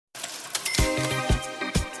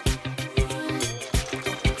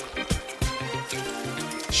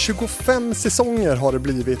25 säsonger har det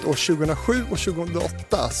blivit och 2007 och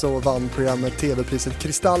 2008 så vann programmet TV-priset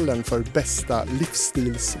Kristallen för bästa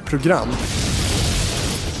livsstilsprogram.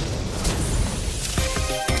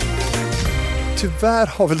 Tyvärr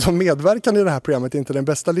har väl de medverkande i det här programmet inte den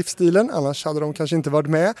bästa livsstilen, annars hade de kanske inte varit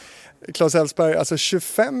med. Claes Elfsberg, alltså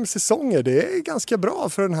 25 säsonger, det är ganska bra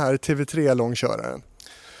för den här TV3-långköraren.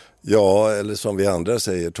 Ja, eller som vi andra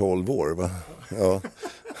säger, 12 år va? Ja.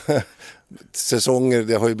 Säsonger,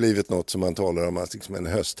 det har ju blivit något som man talar om, alltså liksom en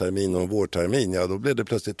hösttermin och en vårtermin. Ja, då blev det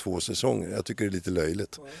plötsligt 2 säsonger. Jag tycker det är lite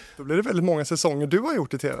löjligt. Då blir det väldigt många säsonger du har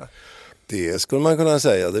gjort i TV. Det skulle man kunna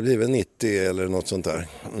säga. Det blir väl 90 eller något sånt där.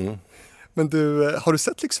 Mm. Men du, har du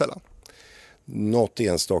sett Lyxfällan? Något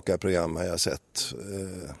enstaka program har jag sett.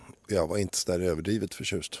 Jag var inte så där överdrivet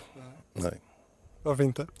förtjust. Nej. Varför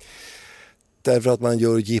inte? Därför att man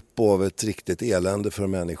gör jippo av ett riktigt elände för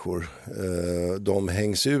människor. De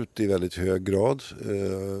hängs ut i väldigt hög grad.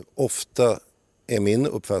 Ofta, är min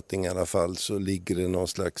uppfattning i alla fall, så ligger det någon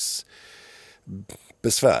slags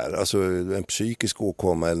besvär, alltså en psykisk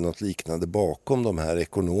åkomma eller något liknande bakom de här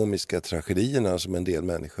ekonomiska tragedierna som en del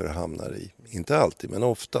människor hamnar i. Inte alltid, men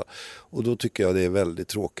ofta. Och då tycker jag det är väldigt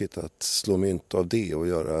tråkigt att slå mynt av det och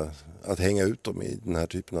att hänga ut dem i den här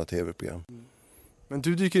typen av tv-program. Men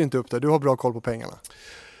du dyker inte upp där, du har bra koll på pengarna.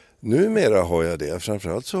 Numera har jag det.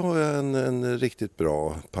 Framförallt så har jag en riktigt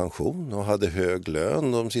bra pension och hade hög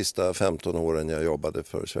lön de sista 15 åren jag jobbade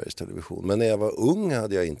för Sveriges Television. Men när jag var ung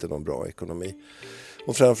hade jag inte någon bra ekonomi.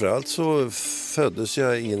 Och framförallt så föddes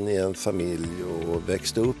jag in i en familj och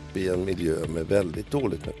växte upp i en miljö med väldigt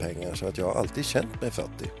dåligt med pengar. Så att jag har alltid känt mig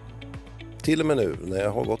fattig. Till och med nu när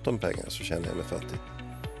jag har gott om pengar så känner jag mig fattig.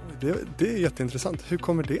 Det är jätteintressant. Hur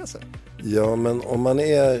kommer det sig? Ja, men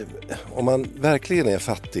om man verkligen är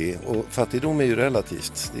fattig, och fattigdom är ju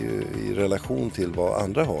relativt, det är ju i relation till vad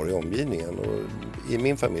andra har i omgivningen, och i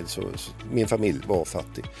min familj var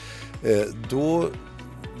fattig,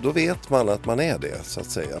 då vet man att man är det, så att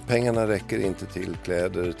säga. Pengarna räcker inte till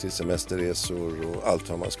kläder, till semesterresor och allt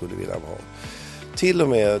vad man skulle vilja ha. Till och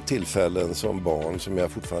med tillfällen som barn som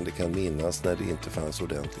jag fortfarande kan minnas när det inte fanns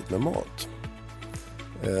ordentligt med mat.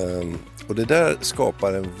 Och det där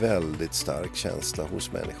skapar en väldigt stark känsla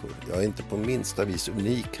hos människor. Jag är inte på minsta vis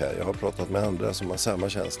unik här. Jag har pratat med andra som har samma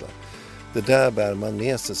känsla. Det där bär man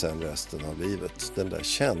med sig sen resten av livet. Den där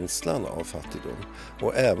känslan av fattigdom.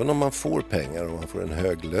 Och även om man får pengar och man får en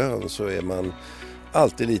hög lön så är man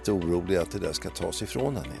alltid lite orolig att det där ska tas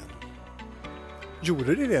ifrån en igen.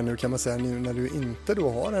 Gjorde det nu kan man säga nu när du inte då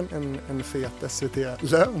har en fet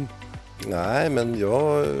SVT-lön? Nej, men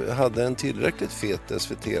jag hade en tillräckligt fet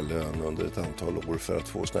SVT-lön under ett antal år för att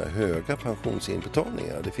få såna här höga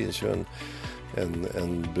pensionsinbetalningar. Det finns ju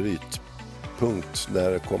en brytpunkt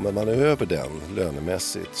där kommer man över den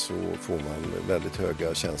lönemässigt så får man väldigt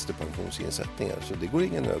höga tjänstepensionsinsättningar. Så det går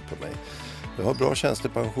ingen nöd på mig. Jag har bra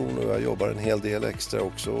tjänstepension och jag jobbar en hel del extra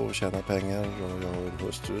också och tjänar pengar. Och jag har en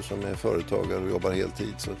hustru som är företagare och jobbar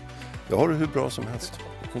heltid. Så jag har det hur bra som helst.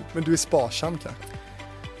 Men du är sparsam kanske?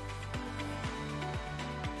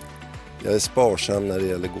 Jag är sparsam när det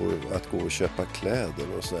gäller att gå och köpa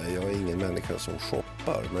kläder och sådär. Jag är ingen människa som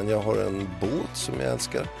shoppar, men jag har en båt som jag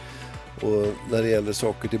älskar. Och när det gäller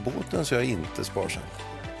saker till båten så är jag inte sparsam.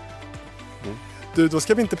 Mm. Du, då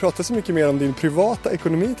ska vi inte prata så mycket mer om din privata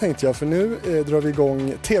ekonomi tänkte jag, för nu drar vi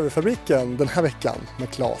igång TV-fabriken den här veckan med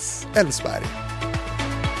Claes Elfsberg.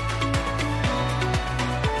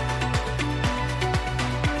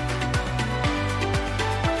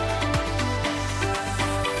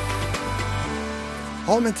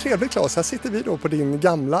 Ja, men trevligt Claes, här sitter vi då på din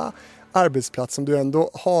gamla arbetsplats som du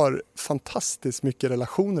ändå har fantastiskt mycket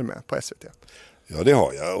relationer med på SVT. Ja, det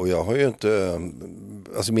har jag, och jag har ju inte,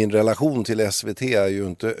 alltså min relation till SVT är ju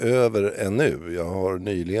inte över ännu. Jag har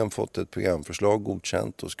nyligen fått ett programförslag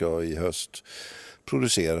godkänt och ska i höst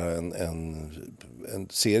producera en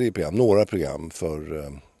serie program, några program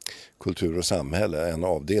för kultur och samhälle, en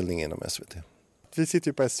avdelning inom SVT. Vi sitter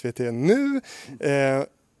ju på SVT nu.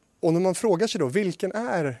 Och när man frågar sig då, vilken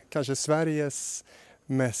är kanske Sveriges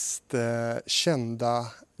mest kända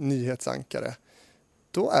nyhetsankare?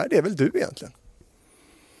 Då är det väl du egentligen?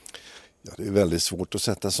 Ja, det är väldigt svårt att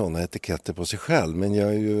sätta sådana etiketter på sig själv. Men jag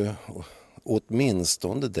är ju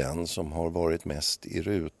åtminstone den som har varit mest i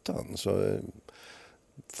rutan. Så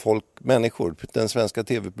människor, den svenska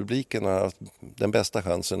tv-publiken har haft den bästa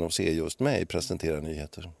chansen att se just mig presentera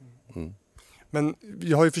nyheter. Mm. Men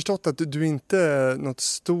jag har ju förstått att du inte är något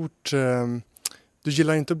stort... Du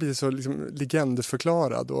gillar inte att bli så liksom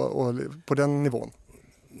legendförklarad och på den nivån.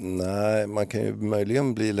 Nej, man kan ju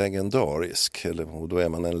möjligen bli legendarisk, och då är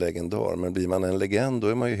man en legendar. Men blir man en legend, då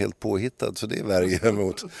är man ju helt påhittad, så det värjer jag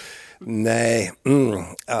emot. Nej,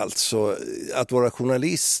 alltså att vara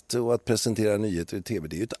journalist och att presentera nyheter i tv,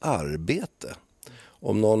 det är ju ett arbete.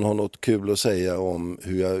 Om någon har något kul att säga om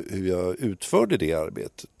hur jag utförde det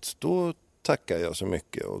arbetet, då tackar jag så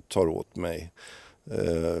mycket och tar åt mig.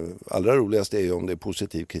 Allra roligast är ju om det är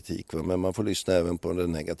positiv kritik, men man får lyssna även på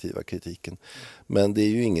den negativa kritiken. Men det är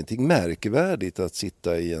ju ingenting märkvärdigt att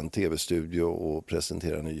sitta i en tv-studio och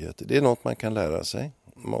presentera nyheter. Det är något man kan lära sig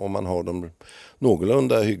om man har de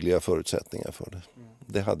någorlunda hyggliga förutsättningar för det.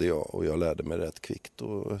 Det hade jag, och jag lärde mig rätt kvickt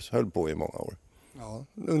och höll på i många år. Ja,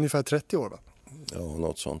 ungefär 30 år va? Ja,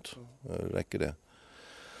 något sånt. Räcker det?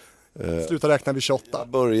 Sluta räkna vid 28. Jag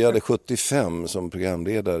började 75 som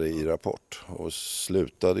programledare i Rapport och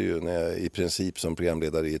slutade ju i princip som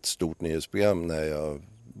programledare i ett stort nyhetsprogram när jag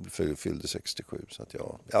fyllde 67. Så att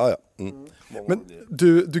ja. Men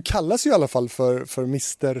du kallas ju i alla fall för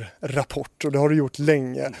Mr. Rapport, och det har du gjort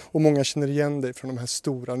länge, och många känner igen dig från de här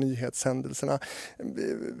stora nyhetshändelserna.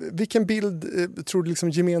 Vilken bild tror du liksom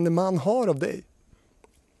gemene man har av dig?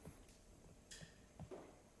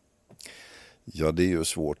 Ja, det är ju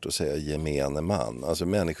svårt att säga gemene man. Alltså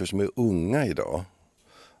människor som är unga idag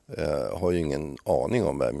har ju ingen aning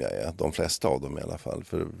om vem jag är. De flesta av dem i alla fall.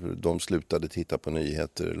 För de slutade titta på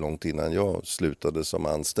nyheter långt innan jag slutade som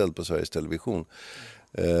anställd på Sveriges Television.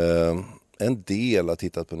 En del har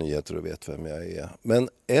tittat på nyheter och vet vem jag är. Men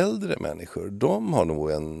äldre människor, de har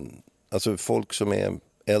nog alltså folk som är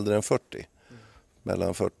äldre än 40,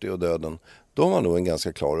 mellan 40 och döden, de har nog en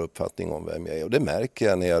ganska klar uppfattning om vem jag är. Och det märker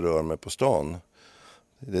jag när jag rör mig på stan.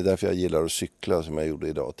 Det är därför jag gillar att cykla som jag gjorde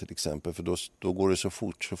idag till exempel. För då går det så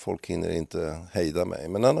fort så folk hinner inte hejda mig.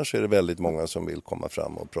 Men annars är det väldigt många som vill komma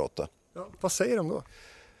fram och prata. Ja, vad säger de då?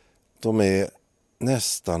 De är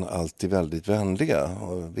nästan alltid väldigt vänliga,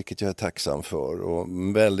 vilket jag är tacksam för. Och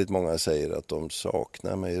väldigt många säger att de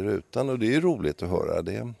saknar mig i rutan. Och det är ju roligt att höra.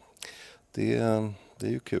 Det är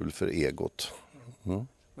ju kul för egot. Mm.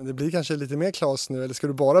 Men det blir kanske lite mer Claes nu, eller ska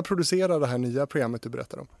du bara producera det här nya programmet du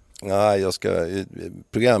berättar om? Nej,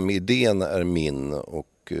 programidén är min,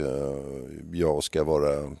 och jag ska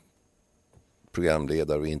vara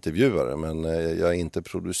programledare och intervjuare, men jag är inte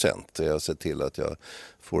producent. Jag ser till att jag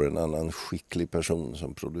får en annan skicklig person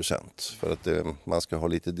som producent, för att man ska ha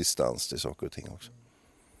lite distans till saker och ting också.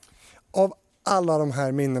 Av alla de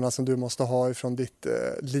här minnena som du måste ha ifrån ditt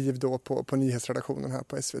liv då på nyhetsredaktionen här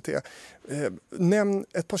på SVT. Nämn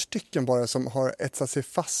ett par stycken bara som har etsat sig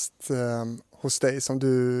fast hos dig, som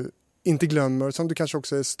du inte glömmer, som du kanske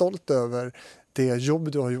också är stolt över det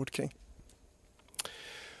jobb du har gjort kring.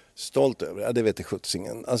 Stolt över? Ja, det vet jag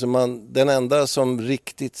sjuttsingen. Alltså den enda som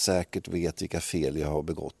riktigt säkert vet vilka fel jag har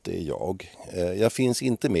begått, det är jag. Jag finns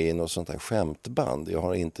inte med i något sånt här skämtband. Jag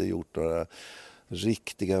har inte gjort några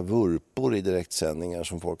riktiga vurpor i direktsändningar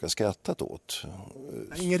som folk har skrattat åt.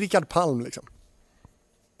 Ingen Rickard Palm liksom?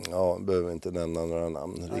 Ja, behöver inte nämna några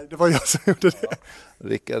namn. Nej, det var jag som gjorde det. Ja,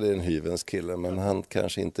 Rickard är en hyvens kille, men han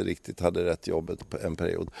kanske inte riktigt hade rätt jobbet på en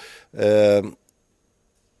period.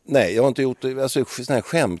 Nej, jag har inte gjort det. Alltså, sådana här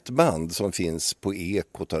skämtband som finns på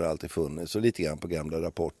Ekot har alltid funnits, och lite grann på gamla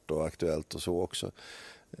Rapport och Aktuellt och så också.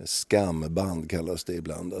 Skamband kallas det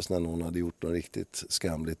ibland, alltså när någon hade gjort något riktigt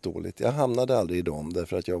skamligt dåligt. Jag hamnade aldrig i dem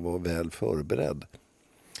därför att jag var väl förberedd.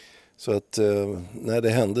 Så att när det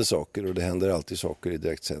hände saker, och det händer alltid saker i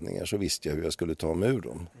direktsändningar, så visste jag hur jag skulle ta mig ur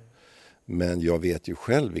dem. Men jag vet ju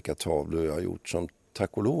själv vilka tavlor jag har gjort som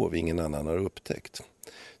tack och lov ingen annan har upptäckt.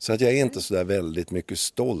 Så att jag är inte så där väldigt mycket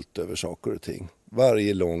stolt över saker och ting.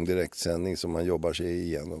 Varje lång direktsändning som man jobbar sig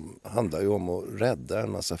igenom handlar ju om att rädda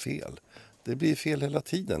en massa fel. Det blir fel hela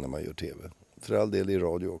tiden när man gör tv. För all del i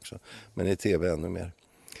radio också. Men i tv ännu mer.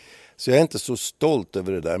 Så jag är inte så stolt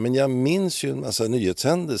över det där. Men jag minns ju en massa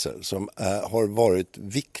nyhetshändelser som har varit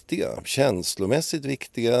viktiga. Känslomässigt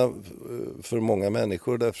viktiga för många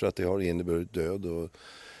människor. Därför att det har inneburit död och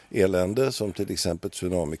elände. Som till exempel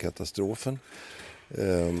tsunamikatastrofen.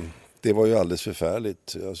 Det var ju alldeles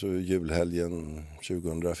förfärligt. Alltså julhelgen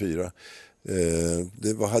 2004.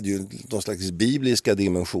 Det hade ju någon slags bibliska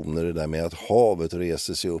dimensioner, det där med att havet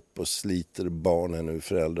reser sig upp och sliter barnen ur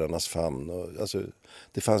föräldrarnas famn. Alltså,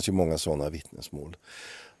 det fanns ju många sådana vittnesmål.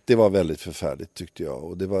 Det var väldigt förfärligt tyckte jag,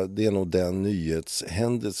 och det är nog den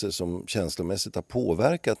nyhetshändelse som känslomässigt har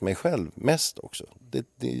påverkat mig själv mest också.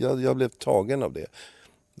 Jag blev tagen av det.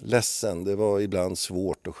 Ledsen, det var ibland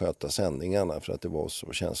svårt att sköta sändningarna för att det var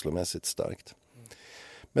så känslomässigt starkt.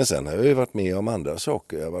 Men sen har jag ju varit med om andra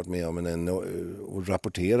saker. Jag har varit med om och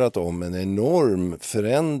rapporterat om en enorm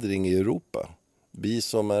förändring i Europa. Vi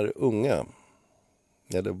som är unga,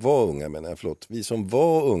 eller var unga menar jag, förlåt. Vi som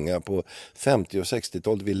var unga på 50- och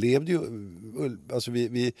 60-talet, vi levde ju, alltså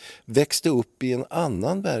vi växte upp i en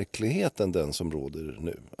annan verklighet än den som råder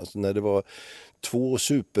nu. Alltså när det var 2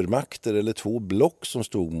 supermakter eller 2 block som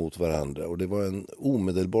stod mot varandra och det var en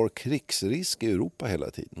omedelbar krigsrisk i Europa hela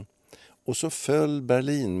tiden. Och så föll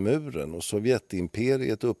Berlinmuren och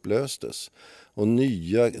Sovjetimperiet upplöstes och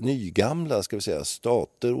nygamla ska vi säga,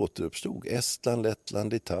 stater återuppstod. Estland,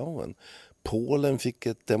 Lettland, Litauen. Polen fick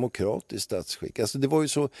ett demokratiskt statsskick. Alltså det var ju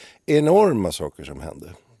så enorma saker som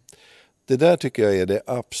hände. Det där tycker jag är det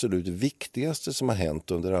absolut viktigaste som har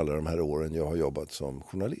hänt under alla de här åren jag har jobbat som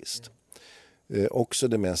journalist. Också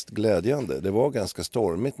det mest glädjande. Det var ganska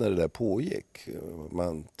stormigt när det där pågick.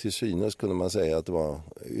 Till synes kunde man säga att det var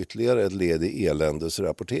ytterligare ett led i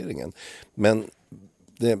eländesrapporteringen. Men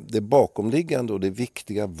det bakomliggande och det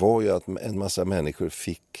viktiga var ju att en massa människor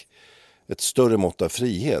fick ett större mått av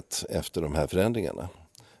frihet efter de här förändringarna.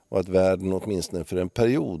 Och att världen åtminstone för en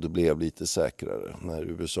period blev lite säkrare när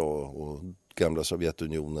USA och gamla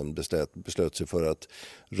Sovjetunionen beslöt sig för att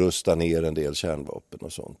rusta ner en del kärnvapen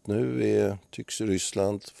och sånt. Nu tycks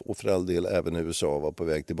Ryssland och för all del även USA vara på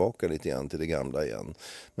väg tillbaka lite grann till det gamla igen.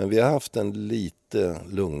 Men vi har haft en lite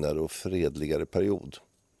lugnare och fredligare period.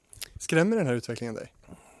 Skrämmer den här utvecklingen dig?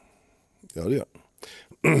 Ja, det gör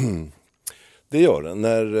den. Det gör den.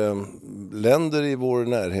 När länder i vår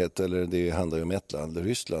närhet, eller det handlar ju om ett land,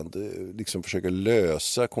 Ryssland, liksom försöker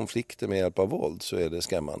lösa konflikter med hjälp av våld så är det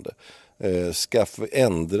skrämmande.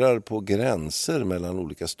 Ändrar på gränser mellan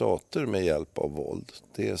olika stater med hjälp av våld.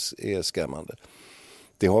 Det är skrämmande.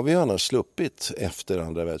 Det har vi annars sluppit efter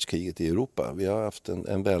andra världskriget i Europa. Vi har haft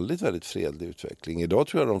en väldigt, väldigt fredlig utveckling. Idag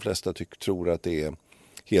tror jag de flesta tror att det är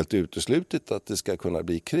helt uteslutet att det ska kunna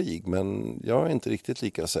bli krig. Men jag är inte riktigt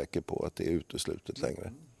lika säker på att det är uteslutet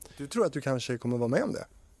längre. Du tror att du kanske kommer vara med om det?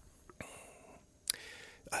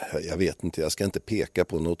 Jag vet inte, jag ska inte peka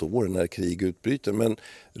på något år när krig utbryter. Men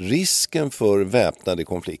risken för väpnade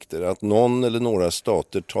konflikter, att någon eller några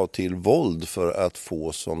stater tar till våld för att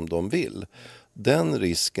få som de vill. Den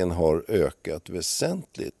risken har ökat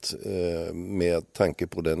väsentligt med tanke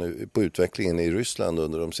på utvecklingen i Ryssland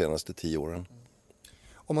under de senaste 10 åren.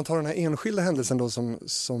 Om man tar den här enskilda händelsen då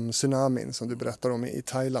som tsunamin som du berättar om i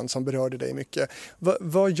Thailand som berörde dig mycket.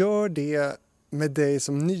 Vad gör det med dig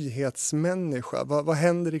som nyhetsmänniska? Vad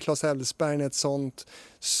händer i Klas Elfsberg när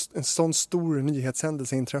en sån stor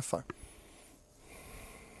nyhetshändelse inträffar?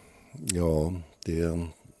 Ja, det är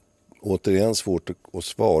återigen svårt att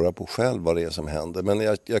svara på själv vad det är som händer.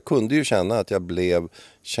 Men jag kunde ju känna att jag blev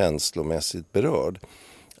känslomässigt berörd.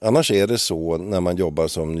 Annars är det så när man jobbar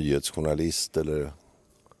som nyhetsjournalist eller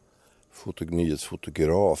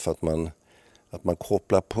nyhetsfotograf att man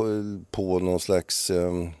kopplar på någon slags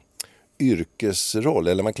yrkesroll,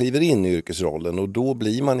 eller man kliver in i yrkesrollen och då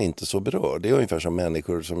blir man inte så berörd. Det är ungefär som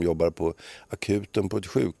människor som jobbar på akuten på ett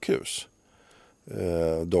sjukhus.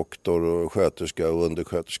 Doktor och sköterska och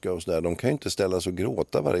undersköterska och sådär. De kan ju inte ställa sig och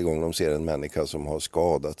gråta varje gång de ser en människa som har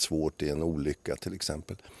skadats svårt i en olycka till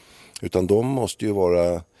exempel. Utan de måste ju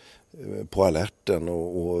vara på alerten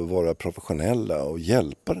och vara professionella och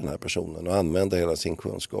hjälpa den här personen och använda hela sin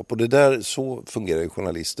kunskap. Och så fungerar ju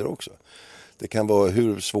journalister också. Det kan vara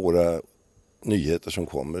hur svåra nyheter som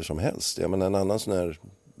kommer som helst. Jag menar, en annan sån här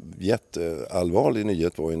jätteallvarlig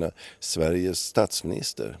nyhet var ju när Sveriges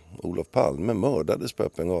statsminister Olof Palme mördades på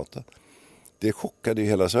öppen gata. Det chockade ju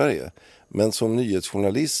hela Sverige. Men som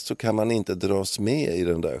nyhetsjournalist så kan man inte dras med i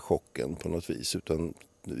den där chocken på något vis, utan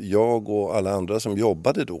jag och alla andra som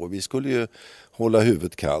jobbade då, vi skulle ju hålla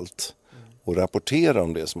huvudet kallt och rapportera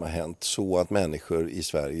om det som har hänt så att människor i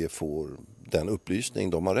Sverige får den upplysning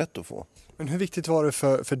de har rätt att få. Men hur viktigt var det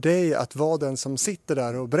för dig att vara den som sitter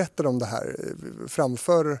där och berättar om det här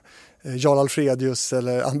framför Jarl Alfredius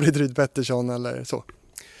eller Ann-Britt Ryd Pettersson eller så?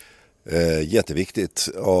 Jätteviktigt,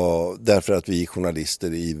 därför att vi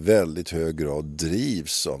journalister i väldigt hög grad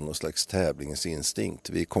drivs av någon slags tävlingsinstinkt.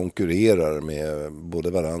 Vi konkurrerar med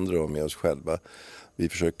både varandra och med oss själva. Vi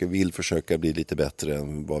vill försöka bli lite bättre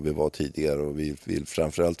än vad vi var tidigare och vi vill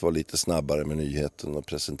framförallt vara lite snabbare med nyheten och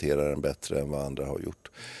presentera den bättre än vad andra har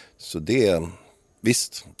gjort. Så det är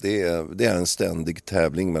en ständig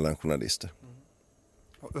tävling mellan journalister.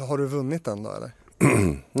 Har du vunnit den då eller?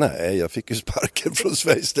 Nej, jag fick ju sparken från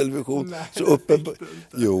Sveriges Television. Nej, så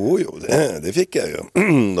Jo, det fick jag ju.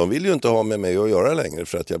 De vill ju inte ha med mig att göra längre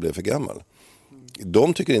för att jag blev för gammal.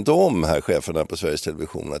 De tycker inte om här cheferna på Sveriges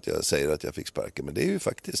Television att jag säger att jag fick sparken. Men det är ju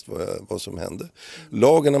faktiskt vad som hände.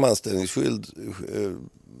 Lagen om anställningsskydd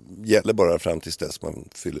gäller bara fram tills dess man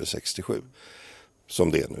fyller 67.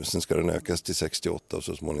 som det är nu. Sen ska den ökas till 68 och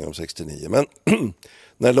så småningom 69. Men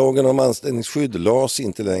när lagen om anställningsskydd, LAS,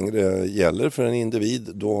 inte längre gäller för en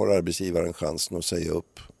individ, då har arbetsgivaren chansen att säga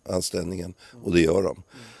upp anställningen, och det gör de.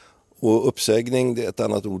 Och uppsägning, det är ett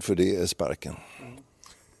annat ord för det, är sparken.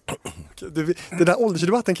 Den där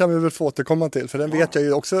åldersdebatten kan vi väl få återkomma till, för den vet jag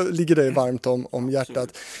ju också ligger dig varmt om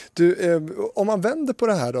hjärtat. Om man vänder på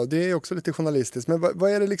det här då, det är också lite journalistiskt, men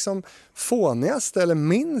vad är det liksom fånigaste eller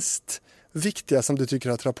minst viktiga som du tycker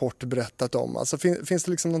att Rapport berättat om? Alltså finns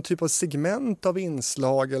det liksom någon typ av segment av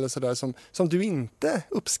inslag eller sådär som du inte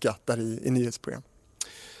uppskattar i nyhetsprogram?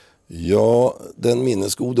 Ja, den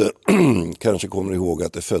minnesgode kanske kommer ihåg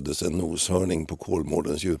att det föddes en noshörning på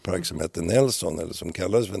Kolmårdens djurpark som hette Nelson, eller som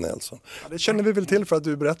kallades för Nelson. Ja, det känner vi väl till för att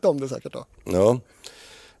du berättade om det säkert då. Ja,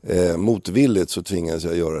 motvilligt så tvingades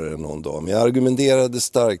jag göra det någon dag. Men jag argumenterade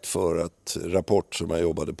starkt för att Rapport, som jag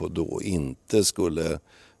jobbade på då, inte skulle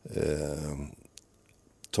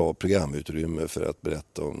ta programutrymme för att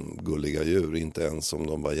berätta om gulliga djur, inte ens om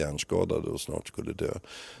de var hjärnskadade och snart skulle dö.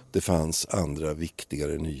 Det fanns andra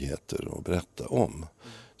viktigare nyheter att berätta om.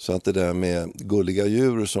 Så att det där med gulliga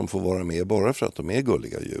djur som får vara med bara för att de är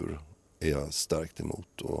gulliga djur är jag starkt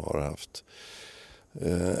emot, och har haft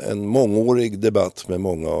en mångårig debatt med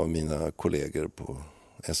många av mina kollegor på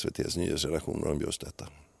SVT:s nyhetsredaktioner om just detta.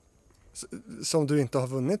 Som du inte har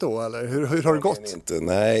vunnit då, eller hur har det gått? Inte.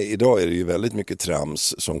 Nej, idag är det ju väldigt mycket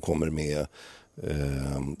trams som kommer med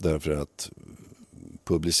därför att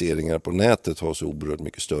publiceringar på nätet har så oerhört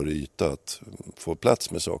mycket större yta att få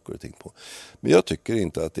plats med saker och ting på. Men jag tycker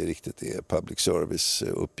inte att det riktigt är public service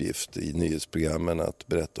uppgift i nyhetsprogrammen att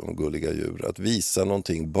berätta om gulliga djur. Att visa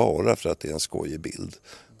någonting bara för att det är en skojig bild,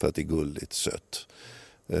 för att det är gulligt, sött.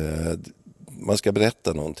 Man ska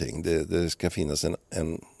berätta någonting, det ska finnas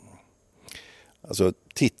en alltså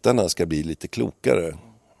tittarna ska bli lite klokare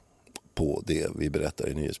på det vi berättar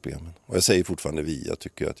i nyhetsprogrammen. Och jag säger fortfarande vi, jag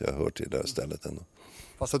tycker att jag hör till det där stället ändå.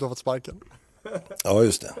 Fast att du har fått sparken. Ja,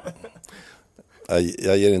 just det.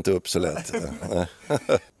 Jag ger inte upp så lätt.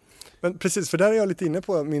 Men precis, för där är jag lite inne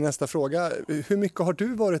på min nästa fråga. Hur mycket har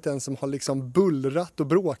du varit den som har liksom bullrat och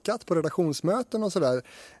bråkat på redaktionsmöten och sådär?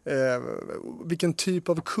 Vilken typ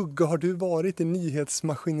av kugge har du varit i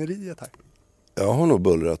nyhetsmaskineriet här? Jag har nog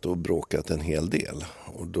bullrat och bråkat en hel del.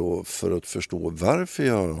 Och då, för att förstå varför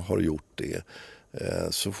jag har gjort det,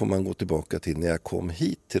 så får man gå tillbaka till när jag kom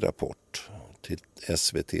hit till Rapport, till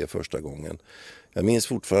SVT första gången. Jag minns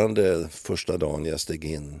fortfarande första dagen jag steg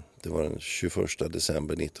in. Det var den 21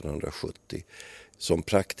 december 1970. Som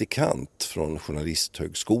praktikant från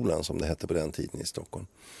Journalisthögskolan, som det hette på den tiden i Stockholm.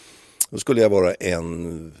 Då skulle jag vara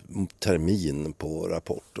en termin på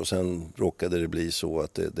Rapport, och sen råkade det bli så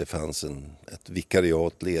att det fanns ett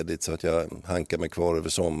vikariat ledigt, så att jag hankade mig kvar över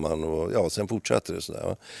sommaren, och ja, sen fortsatte det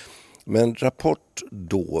sådär. Men Rapport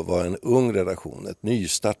då var en ung redaktion, ett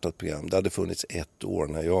nystartat program. Det hade funnits 1 år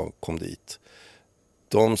när jag kom dit.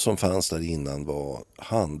 De som fanns där innan var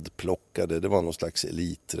handplockade, det var någon slags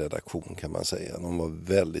elitredaktion kan man säga. De var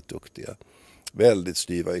väldigt duktiga, väldigt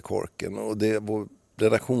styva i korken, och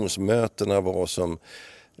redaktionsmötena var som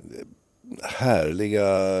härliga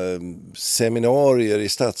seminarier i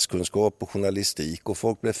statskunskap och journalistik, och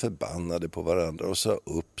folk blev förbannade på varandra och sa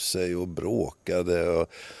upp sig och bråkade,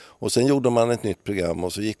 och sen gjorde man ett nytt program,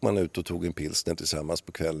 och så gick man ut och tog en pilsner tillsammans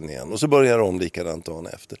på kvällen igen, och så började om likadant dagen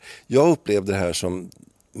efter. Jag upplevde det här som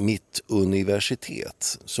mitt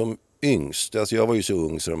universitet, som yngst. Alltså jag var ju så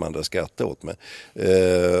ung så de andra skrattade åt mig.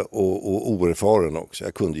 Och oerfaren också.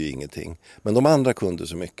 Jag kunde ju ingenting. Men de andra kunde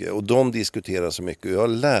så mycket. Och de diskuterade så mycket. Och jag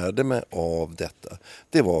lärde mig av detta.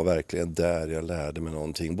 Det var verkligen där jag lärde mig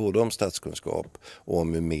någonting. Både om statskunskap och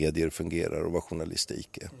om hur medier fungerar och vad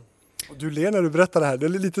journalistik är. Och du ler när du berättar det här. Det är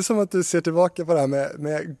lite som att du ser tillbaka på det här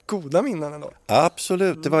med goda minnen ändå.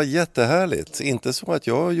 Absolut, det var jättehärligt. Inte så att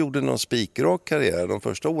jag gjorde någon spikrak karriär. De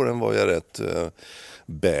första åren var jag rätt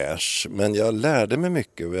beige. Men jag lärde mig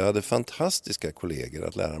mycket, och jag hade fantastiska kollegor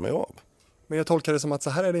att lära mig av. Men jag tolkar det som att så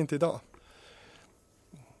här är det inte idag.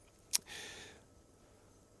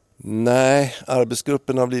 Nej,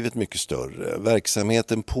 arbetsgruppen har blivit mycket större.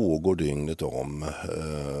 Verksamheten pågår dygnet om.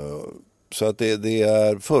 Så att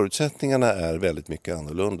förutsättningarna är väldigt mycket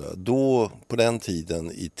annorlunda. Då, på den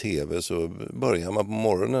tiden i tv, så började man på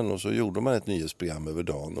morgonen och så gjorde man ett nyhetsprogram över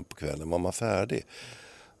dagen, och på kvällen var man färdig.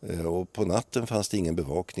 Och på natten fanns det ingen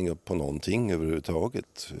bevakning på någonting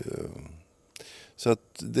överhuvudtaget. Så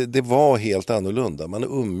att det var helt annorlunda. Man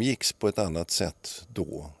umgicks på ett annat sätt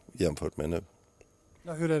då jämfört med nu.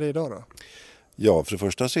 Ja, hur är det idag då? Ja, för det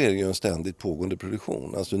första så är det ju en ständigt pågående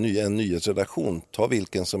produktion. Alltså en nyhetsredaktion, ta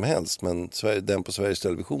vilken som helst, men den på Sveriges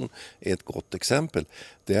Television är ett gott exempel.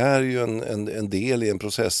 Det är ju en del i en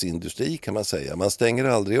processindustri kan man säga. Man stänger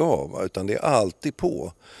aldrig av, utan det är alltid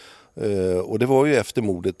på. Och det var ju efter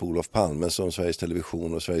mordet på Olof Palme som Sveriges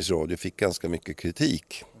Television och Sveriges Radio fick ganska mycket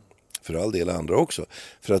kritik. För all del andra också.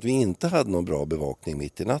 För att vi inte hade någon bra bevakning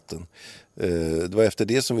mitt i natten. Det var efter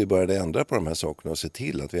det som vi började ändra på de här sakerna och se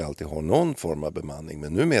till att vi alltid har någon form av bemanning.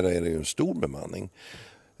 Men numera är det ju en stor bemanning.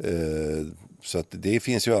 Så att det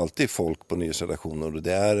finns ju alltid folk på nyhetsredaktioner och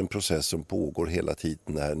det är en process som pågår hela tiden.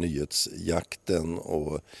 Den här nyhetsjakten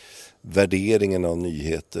och värderingen av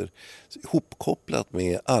nyheter. Hopkopplat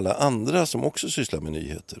med alla andra som också sysslar med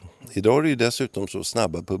nyheter. Idag är det ju dessutom så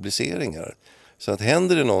snabba publiceringar. Så att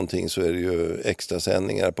händer det någonting så är det ju extra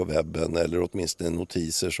sändningar på webben eller åtminstone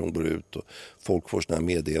notiser som går ut och folk får sina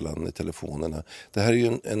meddelanden i telefonerna. Det här är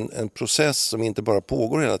ju en process som inte bara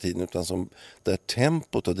pågår hela tiden utan där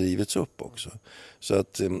tempot har drivits upp också. Så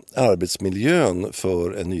att arbetsmiljön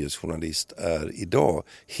för en nyhetsjournalist är idag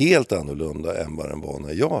helt annorlunda än vad den var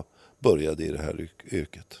när jag började i det här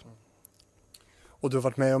yrket. Och du har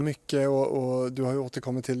varit med om mycket och du har ju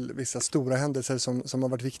återkommit till vissa stora händelser som har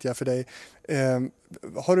varit viktiga för dig.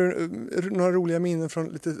 Har du några roliga minnen från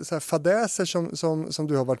lite så här fadäser som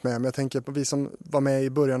du har varit med om? Jag tänker på vi som var med i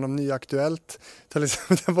början av Nyaktuellt. Till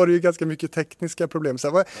exempel, där var det ju ganska mycket tekniska problem.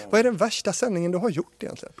 Så här, vad är den värsta sändningen du har gjort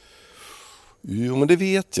egentligen? Jo, men det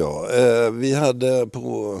vet jag. Vi hade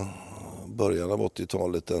på början av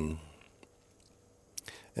 80-talet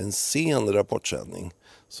en sen rapportsändning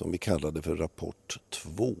som vi kallade för Rapport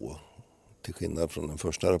 2, till skillnad från den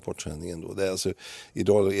första rapportsändningen. Då.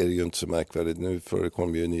 Idag är det ju inte så märkvärdigt, nu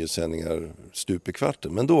förekommer ju nyhetssändningar stup i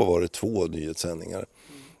kvarten, men då var det 2 nyhetssändningar.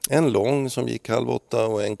 En lång som gick 7:30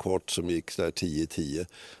 och en kort som gick 10:10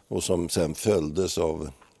 och som sen följdes av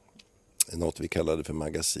något vi kallade för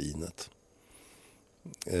Magasinet.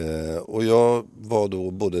 Och jag var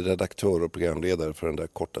då både redaktör och programledare för den där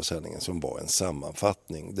korta sändningen som var en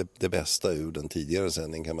sammanfattning. Det bästa ur den tidigare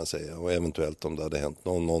sändningen kan man säga. Och eventuellt om det hade hänt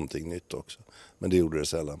någonting nytt också. Men det gjorde det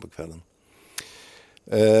sällan på kvällen.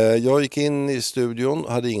 Jag gick in i studion,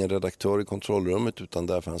 hade ingen redaktör i kontrollrummet utan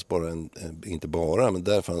där fanns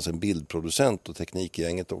där fanns en bildproducent och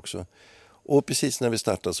teknikgänget också. Och precis när vi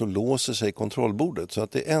startade så låser sig kontrollbordet så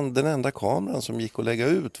att den enda kameran som gick att lägga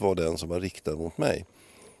ut var den som var riktad mot mig.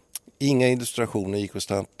 Inga illustrationer gick att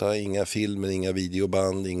starta, inga filmer, inga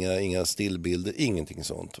videoband, inga stillbilder, ingenting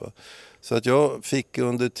sånt. Va? Så att jag fick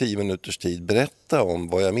under 10 minuters tid berätta om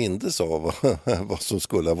vad jag mindes av vad som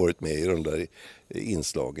skulle ha varit med i de där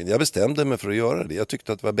inslagen. Jag bestämde mig för att göra det. Jag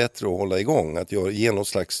tyckte att det var bättre att hålla igång, att ge någon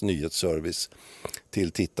slags nyhetsservice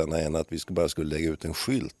till tittarna än att vi bara skulle lägga ut en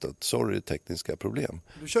skylt att sorry, tekniska problem.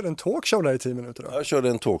 Du körde en talkshow där i 10 minuter då? Jag körde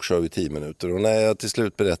en talkshow i 10 minuter och när jag till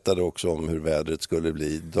slut berättade också om hur vädret skulle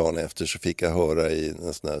bli dagen efter så fick jag höra i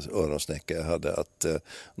en sån här öronsnäcka jag hade att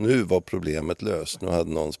nu var problemet löst. Nu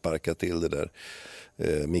hade någon sparkat till det där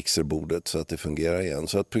mixerbordet så att det fungerar igen.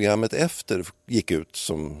 Så att programmet efter gick ut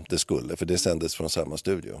som det skulle för det sändes från samma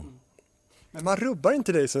studio. Men man rubbar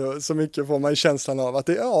inte dig så mycket får man känslan av att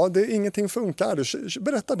ingenting funkar.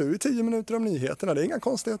 Berättar du i 10 minuter om nyheterna, det är inga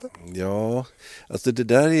konstigheter. Ja, alltså det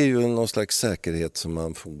där är ju någon slags säkerhet som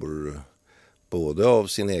man får både av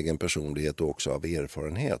sin egen personlighet och också av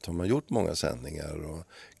erfarenhet. Har man gjort många sändningar och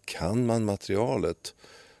kan man materialet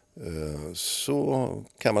så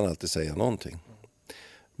kan man alltid säga någonting.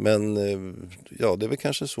 Men det är väl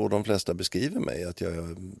kanske så de flesta beskriver mig att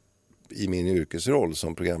jag i min yrkesroll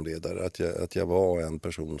som programledare att jag var en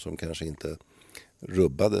person som kanske inte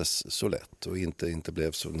rubbades så lätt och inte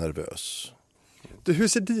blev så nervös. Du, hur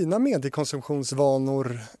ser dina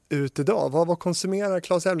mediekonsumtionsvanor ut idag? Vad konsumerar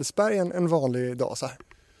Claes Elfsberg en vanlig dag så här?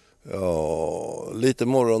 Ja, lite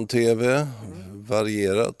morgon-tv,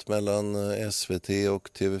 varierat mellan SVT och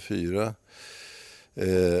TV4.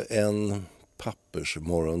 En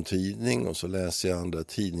pappersmorgontidning och så läser jag andra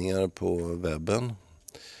tidningar på webben.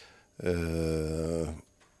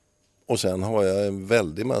 Och sen har jag en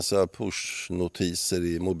väldig massa push-notiser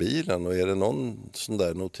i mobilen och är det någon sån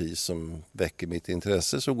där notis som väcker mitt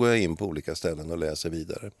intresse så går jag in på olika ställen och läser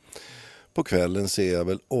vidare. På kvällen ser jag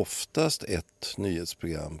väl oftast ett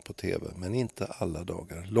nyhetsprogram på tv men inte alla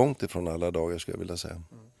dagar. Långt ifrån alla dagar skulle jag vilja säga.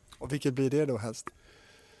 Och vilket blir det då helst?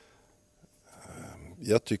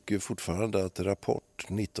 Jag tycker fortfarande att Rapport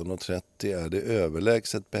 19.30 är det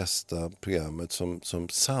överlägset bästa programmet som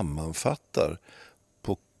sammanfattar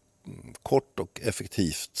på kort och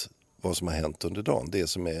effektivt vad som har hänt under dagen. Det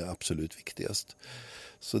som är absolut viktigast.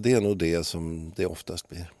 Så det är nog det som det oftast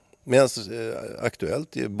blir. Medan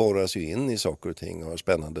Aktuellt borras ju in i saker och ting och har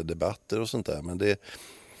spännande debatter och sånt där. Men det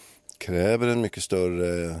kräver en mycket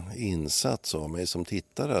större insats av mig som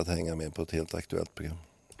tittare att hänga med på ett helt aktuellt program.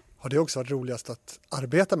 Har det också varit roligast att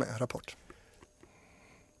arbeta med Rapport?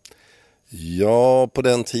 Ja, på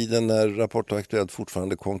den tiden när Rapport och Aktuellt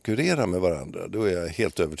fortfarande konkurrerar med varandra, då är jag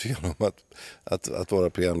helt övertygad om att vara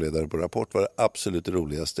programledare på Rapport var det absolut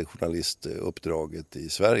roligaste journalistuppdraget i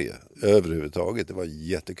Sverige överhuvudtaget. Det var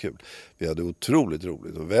jättekul. Vi hade otroligt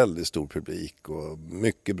roligt och väldigt stor publik och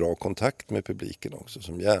mycket bra kontakt med publiken också,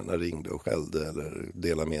 som gärna ringde och skällde eller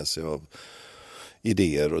delade med sig av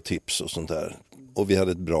idéer och tips och sånt där. Och vi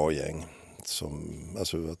hade ett bra gäng.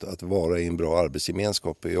 Att vara i en bra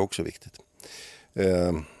arbetsgemenskap är också viktigt.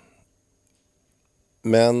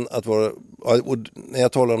 Men att vara, och när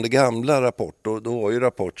jag talar om det gamla Rapport, då var ju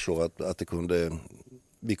Rapport så att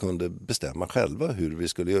vi kunde bestämma själva hur vi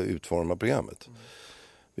skulle utforma programmet.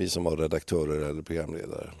 Vi som var redaktörer eller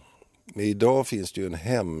programledare. Men idag finns det ju en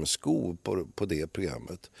hämsko på det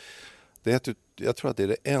programmet. Jag tror att det är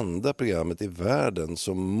det enda programmet i världen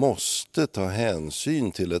som måste ta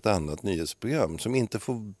hänsyn till ett annat nyhetsprogram som inte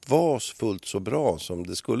får vara fullt så bra som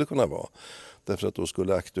det skulle kunna vara. Därför att då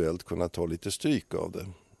skulle Aktuellt kunna ta lite stryk av det.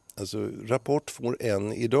 Alltså Rapport får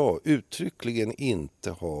än idag uttryckligen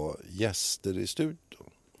inte ha gäster i studion.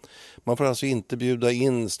 Man får alltså inte bjuda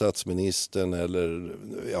in statsministern eller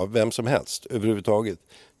vem som helst överhuvudtaget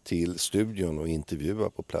till studion och intervjua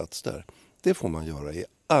på plats där. Det får man göra i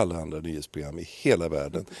alla andra nyhetsprogram i hela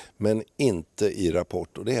världen, men inte i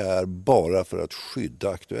Rapport. Och det är bara för att skydda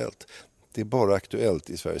Aktuellt. Det är bara Aktuellt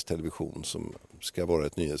i Sveriges Television som ska vara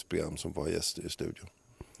ett nyhetsprogram som får gäster i studion.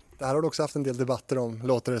 Det här har du också haft en del debatter om,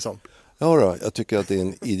 låter det som. Ja då, jag tycker att det är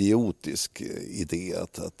en idiotisk idé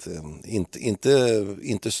att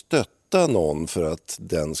inte stötta någon för att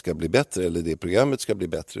den ska bli bättre eller det programmet ska bli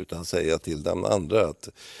bättre, utan säga till de andra att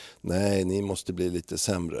nej, ni måste bli lite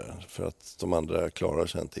sämre för att de andra klarar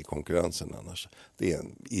sig inte i konkurrensen annars. Det är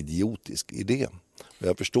en idiotisk idé. Och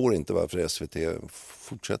jag förstår inte varför SVT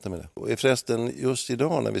fortsätter med det. Och förresten, just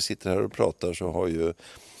idag när vi sitter här och pratar så har ju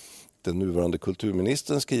den nuvarande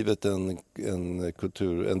kulturministern skrivit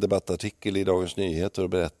en debattartikel i Dagens Nyheter och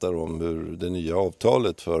berättar om hur det nya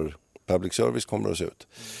avtalet för public service kommer att se ut.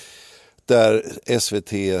 Där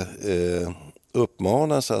SVT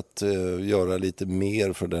uppmanas att göra lite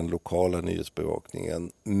mer för den lokala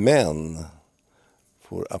nyhetsbevakningen, men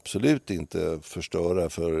får absolut inte förstöra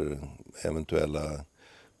för eventuella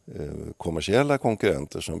kommersiella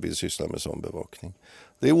konkurrenter som vill syssla med sån bevakning.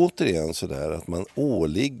 Det är återigen så där att man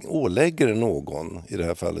ålägger någon, i det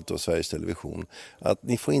här fallet då Sveriges Television, att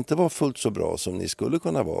ni får inte vara fullt så bra som ni skulle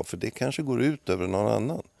kunna vara, för det kanske går ut över någon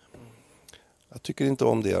annan. Jag tycker inte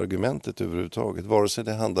om det argumentet överhuvudtaget, vare sig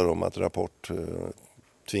det handlar om att Rapport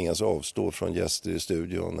tvingas avstå från gäster i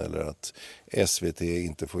studion eller att SVT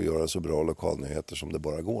inte får göra så bra lokalnyheter som det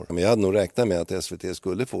bara går. Men jag hade nog räknat med att SVT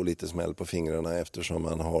skulle få lite smäll på fingrarna eftersom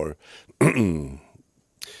man har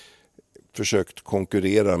försökt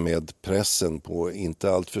konkurrera med pressen på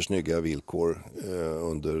inte allt för snygga villkor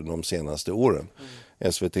under de senaste åren.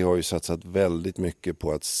 SVT har ju satsat väldigt mycket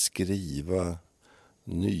på att skriva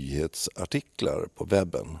nyhetsartiklar på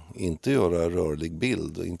webben. Inte göra rörlig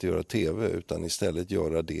bild och inte göra tv, utan istället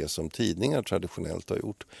göra det som tidningar traditionellt har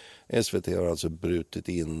gjort. SVT har alltså brutit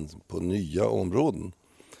in på nya områden.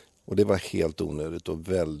 Och det var helt onödigt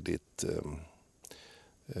och väldigt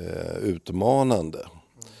utmanande.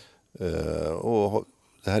 Och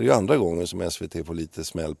det här är ju andra gången som SVT får lite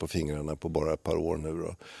smäll på fingrarna på bara ett par år nu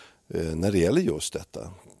då, när det gäller just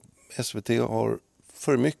detta. SVT har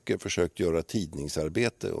för mycket försökt göra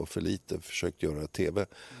tidningsarbete och för lite försökt göra tv.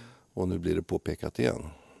 Och nu blir det påpekat igen.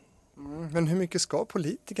 Men hur mycket ska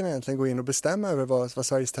politikerna egentligen gå in och bestämma över vad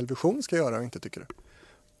Sveriges Television ska göra och inte, tycker du?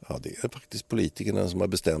 Ja, det är faktiskt politikerna som har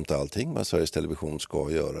bestämt allting vad Sveriges Television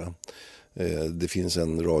ska göra. Det finns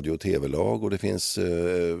en radio- och tv-lag och det finns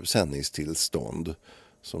sändningstillstånd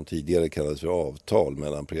som tidigare kallades för avtal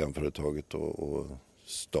mellan programföretaget och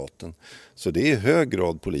staten. Så det är i hög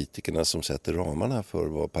grad politikerna som sätter ramarna för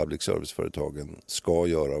vad public service-företagen ska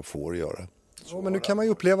göra och får göra. Ja, men nu kan man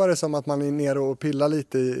ju uppleva det som att man är nere och pillar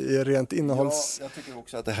lite i rent innehålls... Ja, jag tycker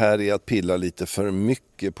också att det här är att pilla lite för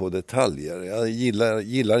mycket på detaljer. Jag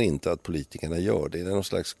gillar inte att politikerna gör det. Det är någon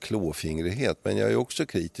slags klåfingrighet. Men jag är också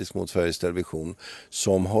kritisk mot Sveriges Television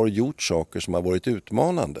som har gjort saker som har varit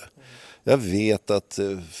utmanande. Jag vet att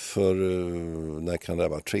för, när kan det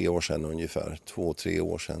vara, 3 år sedan ungefär, 2-3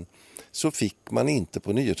 år sedan, så fick man inte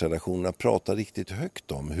på nyhetsredaktionerna prata riktigt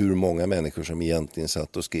högt om hur många människor som egentligen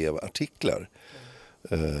satt och skrev artiklar.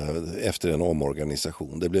 efter en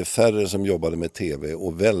omorganisation. Det blev färre som jobbade med tv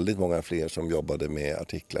och väldigt många fler som jobbade med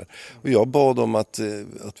artiklar. Och jag bad om att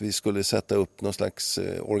vi skulle sätta upp någon slags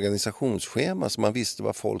organisationsschema så man visste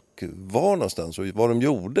var folk var någonstans och vad de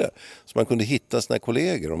gjorde. Så man kunde hitta sina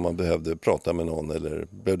kollegor om man behövde prata med någon eller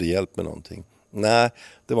behövde hjälp med någonting. Nej,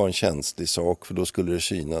 det var en känslig sak för då skulle det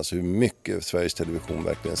synas hur mycket Sveriges Television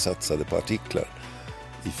verkligen satsade på artiklar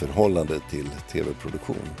i förhållande till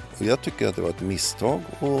tv-produktion. Och jag tycker att det var ett misstag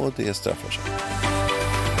och det straffar sig.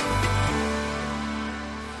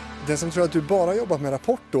 Den som tror att du bara jobbat med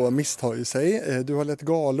Rapport då misstar ju sig. Du har lett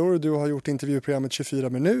galor, du har gjort intervjuprogrammet 24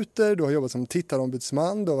 minuter, du har jobbat som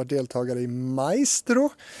tittarombudsman, du har varit deltagare i Maestro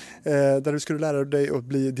där du skulle lära dig att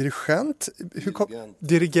bli dirigent.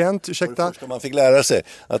 Dirigent, ursäkta. Det första man fick lära sig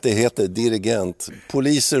att det heter dirigent.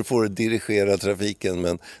 Poliser får dirigera trafiken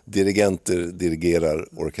men dirigenter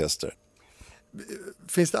dirigerar orkester.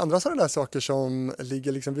 Finns det andra sådana där saker som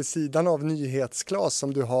ligger liksom vid sidan av nyhetsklass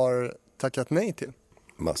som du har tackat nej till?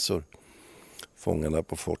 Massor. Fångarna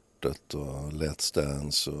på fortet och Let's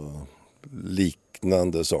Dance och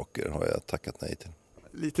liknande saker har jag tackat nej till.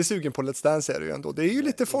 Lite sugen på Let's Dance är du ju ändå. Det är ju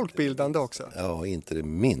lite folkbildande också. Ja, inte det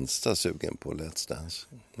minsta sugen på Let's Dance.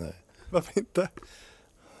 Nej. Varför inte?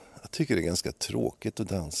 Jag tycker det är ganska tråkigt att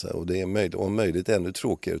dansa och det är om möjligt ännu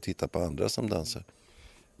tråkigare att titta på andra som dansar.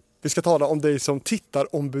 Vi ska tala om dig som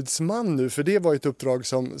tittarombudsman nu, för det var ett uppdrag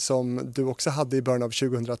som du också hade i början av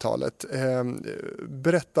 2000-talet.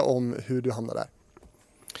 Berätta om hur du hamnade där.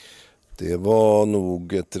 Det var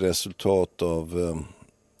nog ett resultat av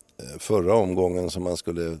förra omgången som man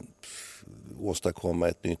skulle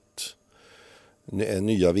åstadkomma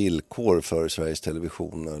nya villkor för Sveriges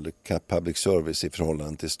Television eller public service i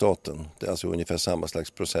förhållande till staten. Det är alltså ungefär samma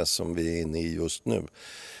slags process som vi är inne i just nu.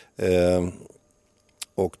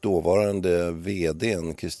 Och dåvarande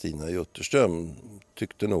vdn Kristina Jutterström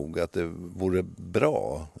tyckte nog att det vore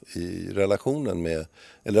bra i relationen med,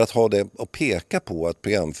 eller att ha det och peka på att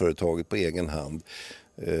programföretaget på egen hand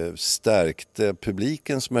stärkte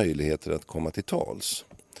publikens möjligheter att komma till tals.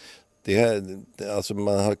 Alltså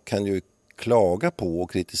man kan ju klaga på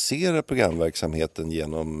och kritisera programverksamheten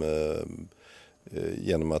genom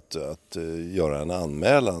att göra en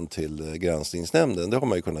anmälan till granskningsnämnden. Det har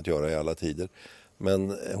man ju kunnat göra i alla tider.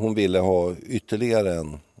 Men hon ville ha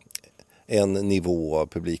ytterligare en nivå av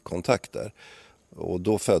publikkontakt där. Och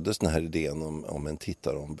då föddes den här idén om en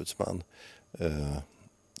tittarombudsman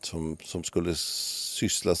som skulle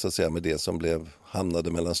syssla så att säga, med det som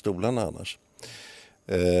hamnade mellan stolarna annars.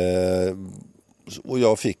 Och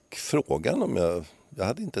jag fick frågan om jag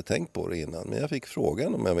hade inte tänkt på det innan, men jag fick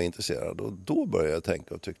frågan om jag var intresserad och då började jag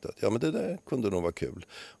tänka och tyckte att men det där kunde nog vara kul.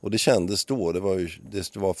 Och det kändes då, det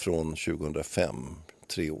var från 2005,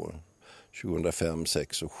 3 år, 2005,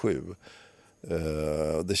 6 och 7.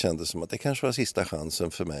 Det kändes som att det kanske var sista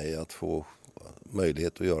chansen för mig att få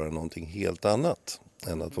möjlighet att göra någonting helt annat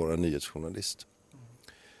än att vara nyhetsjournalist.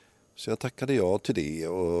 Så jag tackade ja till det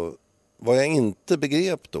och vad jag inte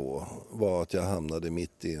begrep då var att jag hamnade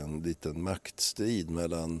mitt i en liten maktstrid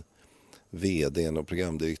mellan vdn och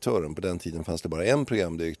programdirektören. På den tiden fanns det bara en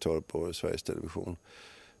programdirektör på Sveriges Television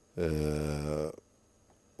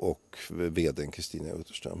och vdn Kristina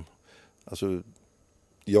Jutterström. Alltså,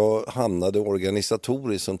 jag hamnade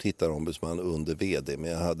organisatoriskt som tittarombudsman under vd,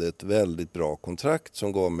 men jag hade ett väldigt bra kontrakt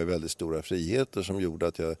som gav mig väldigt stora friheter som gjorde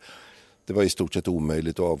att det var i stort sett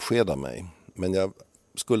omöjligt att avskeda mig. Men jag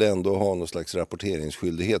skulle ändå ha någon slags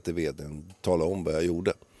rapporteringsskyldighet till vdn, tala om vad jag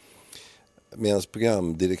gjorde. Medan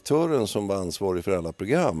programdirektören som var ansvarig för alla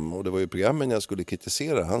program, och det var ju programmen jag skulle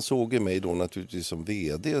kritisera, han såg ju mig då naturligtvis som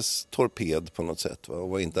vds torped på något sätt och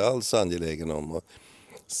var inte alls angelägen om att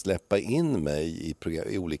släppa in mig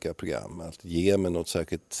i olika program, att ge mig något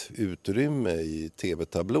särskilt utrymme i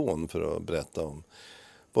tv-tablån för att berätta om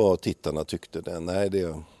vad tittarna tyckte. Nej,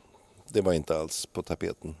 det var inte alls på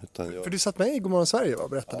tapeten. För du satt med i Godmorgon Sverige, va?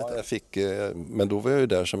 Berätta lite. Ja, jag fick, men då var jag ju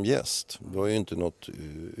där som gäst. Det var ju inte något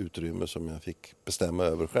utrymme som jag fick bestämma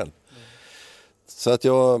över själv. Så att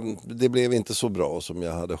det blev inte så bra som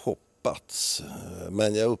jag hade hoppats.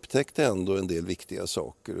 Men jag upptäckte ändå en del viktiga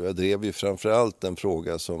saker. Jag drev ju framförallt en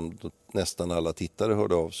fråga som nästan alla tittare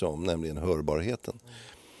hörde av sig om, nämligen hörbarheten.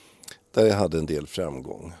 Där jag hade en del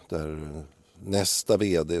framgång. Där nästa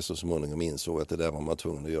vd så småningom insåg att det där var man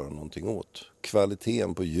tvungen att göra någonting åt.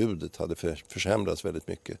 Kvaliteten på ljudet hade försämrats väldigt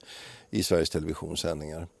mycket i Sveriges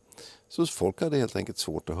Televisionssändningar. Så folk hade helt enkelt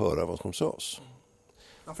svårt att höra vad som sades.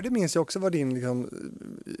 Ja, för det minns jag också var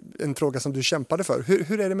en fråga som du kämpade för.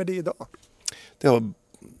 Hur är det med det idag? Det har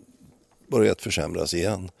börjat försämras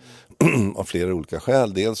igen av flera olika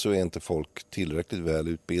skäl. Dels så är inte folk tillräckligt väl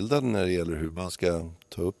utbildade när det gäller hur man ska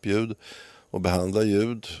ta upp ljud och behandla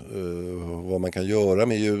ljud, vad man kan göra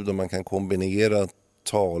med ljud, och man kan kombinera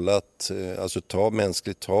talat, alltså ta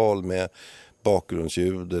mänskligt tal med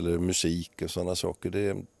bakgrundsljud eller musik och sådana saker.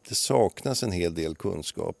 Det saknas en hel del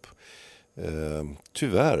kunskap.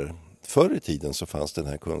 Tyvärr, förr i tiden så fanns den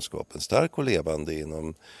här kunskapen stark och levande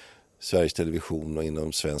inom Sveriges Television och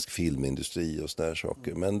inom svensk filmindustri och sådana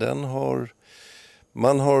saker. Men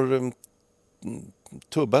man har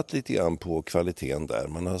tubbat lite grann på kvaliteten där.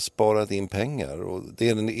 Man har sparat in pengar, och det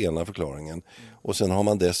är den ena förklaringen. Och sen har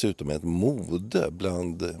man dessutom ett mode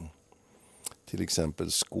bland till exempel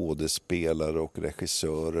skådespelare och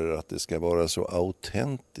regissörer att det ska vara så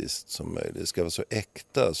autentiskt som möjligt. Det ska vara så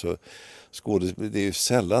äkta. Så det är ju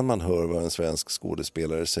sällan man hör vad en svensk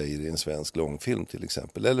skådespelare säger i en svensk långfilm till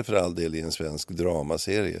exempel. Eller för all del i en svensk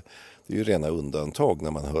dramaserie. Det är ju rena undantag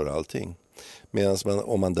när man hör allting. Medan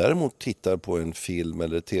om man däremot tittar på en film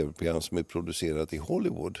eller ett tv-program som är producerat i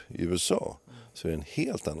Hollywood i USA, så är det en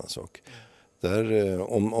helt annan sak. Där,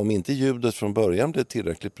 om inte ljudet från början blir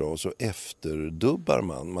tillräckligt bra, så efterdubbar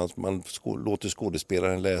man låter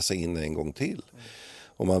skådespelaren läsa in en gång till.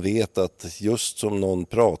 Och man vet att just som någon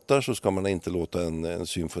pratar så ska man inte låta en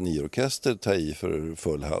symfoniorkester ta i för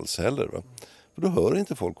full hals heller. Va? För då hör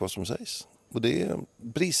inte folk vad som sägs. Och det är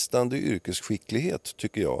bristande yrkesskicklighet,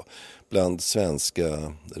 tycker jag, bland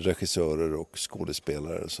svenska regissörer och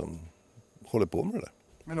skådespelare som håller på med det där.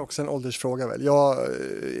 Men också en åldersfråga väl. Jag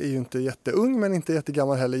är ju inte jätteung men inte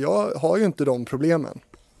jättegammal heller. Jag har ju inte de problemen.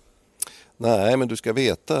 Nej, men du ska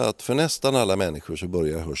veta att för nästan alla människor så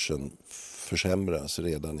börjar hörseln försämras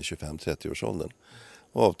redan i 25-30-årsåldern.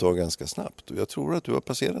 Och avtar ganska snabbt. Och jag tror att du har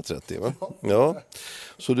passerat 30, va? Ja.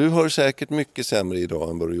 Så du hör säkert mycket sämre idag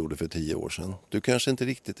än vad du gjorde för 10 år sedan. Du kanske inte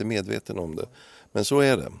riktigt är medveten om det. Men så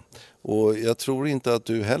är det. Och jag tror inte att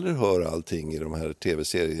du heller hör allting i de här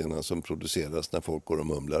tv-serierna som produceras när folk går och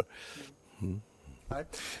mumlar. Nej.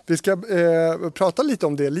 Vi ska prata lite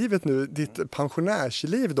om det livet nu, ditt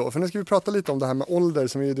pensionärsliv då. För nu ska vi prata lite om det här med ålder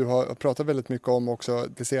som du har pratat väldigt mycket om också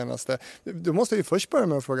det senaste. Du måste ju först börja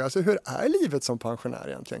med att fråga, alltså, hur är livet som pensionär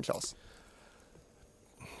egentligen, Claes?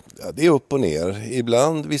 Ja, det är upp och ner.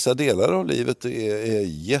 Ibland, vissa delar av livet är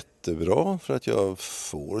jättebra för att jag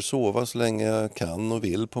får sova så länge jag kan och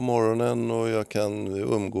vill på morgonen, och jag kan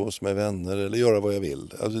umgås med vänner eller göra vad jag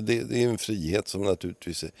vill. Alltså det är en frihet som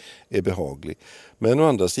naturligtvis är behaglig. Men å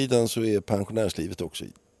andra sidan så är pensionärslivet också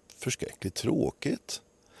förskräckligt tråkigt.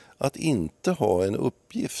 Att inte ha en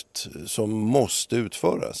uppgift som måste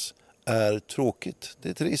utföras är tråkigt. Det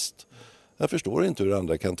är trist. Jag förstår inte hur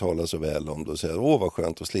andra kan tala så väl om det och säga vad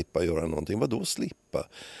skönt att slippa göra någonting. Vad då slippa?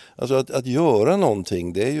 Alltså att göra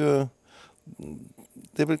någonting, det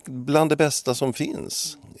är väl bland det bästa som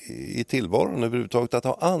finns i tillvaron överhuvudtaget, att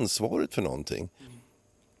ha ansvaret för någonting.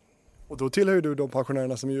 Och då tillhör du de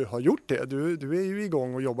pensionärerna som ju har gjort det. Du är ju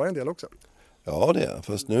igång och jobbar en del också. Ja, det är.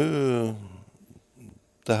 Fast nu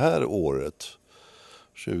det här året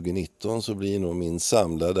 2019 så blir nog min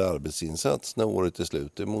samlade arbetsinsats när året är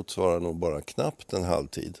slut. Det motsvarar nog bara knappt en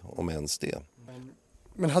halvtid, om ens det.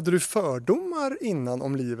 Men hade du fördomar innan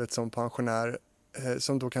om livet som pensionär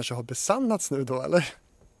som då kanske har besannats nu då, eller?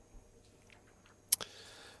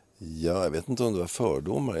 Ja, jag vet inte om det var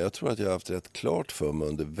fördomar. Jag tror att jag har haft rätt klart för mig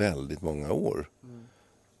under väldigt många år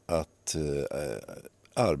att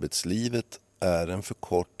arbetslivet är en för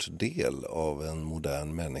kort del av en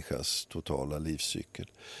modern människas totala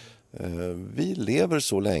livscykel. Vi lever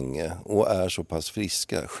så länge och är så pass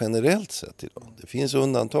friska generellt sett idag. Det finns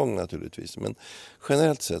undantag naturligtvis, men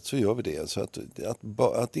generellt sett så gör vi det. Så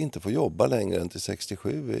att inte få jobba längre än till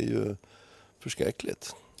 67 är ju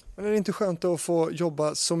förskräckligt. Men är det inte skönt att få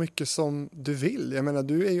jobba så mycket som du vill? Jag menar,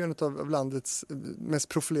 du är ju en av landets mest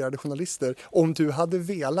profilerade journalister. Om du hade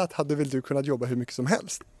velat hade väl du kunnat jobba hur mycket som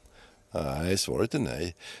helst? Nej, svaret är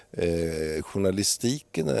nej.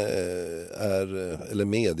 Journalistiken eller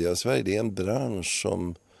media i Sverige, det är en bransch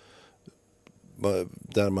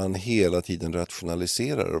där man hela tiden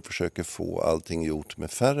rationaliserar och försöker få allting gjort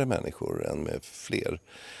med färre människor än med fler.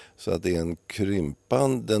 Så att det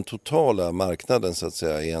är den totala marknaden så att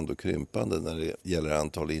säga är ändå krympande när det gäller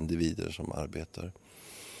antal individer som arbetar.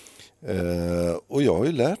 Och jag har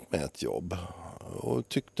ju lärt mig ett jobb och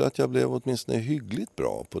tyckte att jag blev åtminstone hyggligt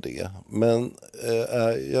bra på det. Men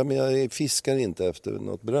jag fiskar inte efter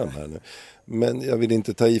något beröm här nu. Men jag vill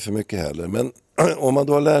inte ta i för mycket heller. Men om man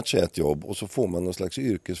då har lärt sig ett jobb och så får man någon slags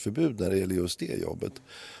yrkesförbud när det gäller just det jobbet.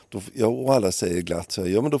 Och alla säger glatt så här,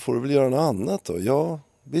 ja men då får du väl göra något annat då. Ja,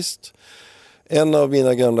 visst. En av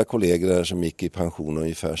mina gamla kollegor här som gick i pension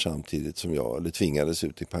ungefär samtidigt som jag, eller tvingades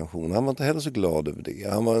ut i pension, han var inte heller så glad över det.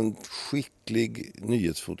 Han var en skicklig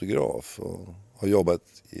nyhetsfotograf och har jobbat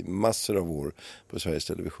i massor av år på Sveriges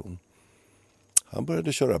Television. Han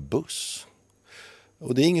började köra buss.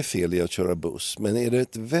 Och det är inget fel i att köra buss, men är det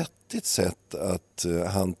ett vettigt sätt att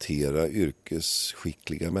hantera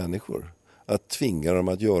yrkesskickliga människor? Att tvinga dem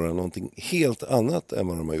att göra någonting helt annat än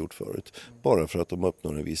vad de har gjort förut, bara för att de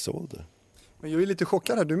uppnår en viss ålder. Men jag är lite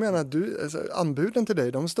chockad här. Du menar att anbuden till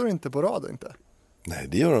dig, de står inte på rad inte? Nej,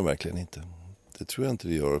 det gör de verkligen inte. Det tror jag inte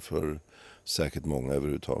det gör för säkert många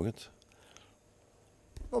överhuvudtaget.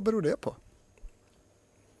 Vad beror det på?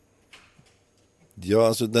 Ja,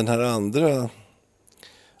 alltså den här andra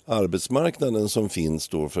arbetsmarknaden som finns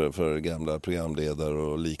då för gamla programledare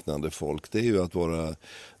och liknande folk, det är ju att vara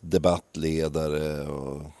debattledare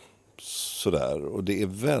och sådär. Och det är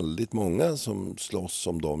väldigt många som slåss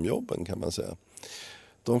om de jobben, kan man säga.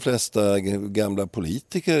 De flesta gamla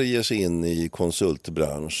politiker ger sig in i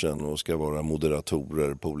konsultbranschen och ska vara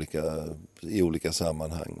moderatorer i olika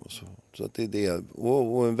sammanhang. Så att det är,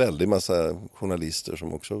 och en väldig massa journalister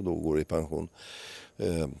som också då går i pension.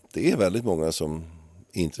 Det är väldigt många som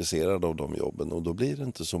är intresserade av de jobben, och då blir det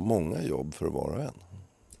inte så många jobb för var och en.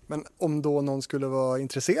 Men om då någon skulle vara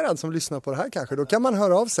intresserad som lyssnar på det här kanske, då kan man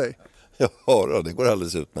höra av sig. Ja, det går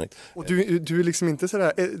alldeles utmärkt. Och du är liksom inte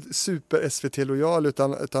sådär super SVT-lojal,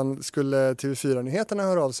 utan skulle TV4-nyheterna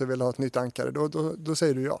höra av sig och vilja ha ett nytt ankare, då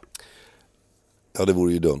säger du ja. Ja, det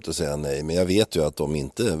vore ju dumt att säga nej, men jag vet ju att de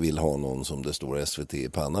inte vill ha någon som det står SVT i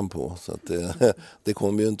pannan på, så att det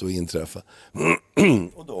kommer ju inte att inträffa.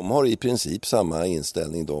 Och de har i princip samma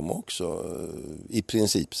inställning de också, i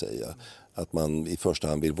princip säger jag, att man i första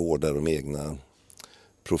hand vill vårda de egna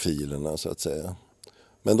profilerna så att säga.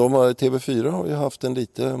 Men TV4 har ju haft en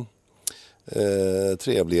lite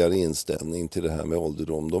trevligare inställning till det här med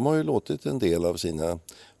ålderdom. De har ju låtit en del av sina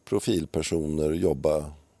profilpersoner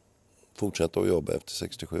fortsätta att jobba efter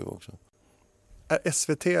 67 också. Är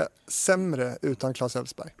SVT sämre utan Claes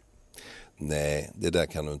Elfsberg? Nej, det där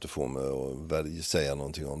kan du inte få mig att säga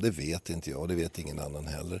någonting om. Det vet inte jag, det vet ingen annan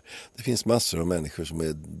heller. Det finns massor av människor som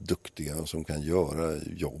är duktiga och som kan göra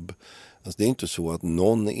jobb. Alltså, det är inte så att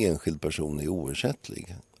någon enskild person är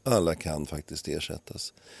oersättlig. Alla kan faktiskt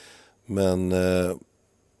ersättas. Men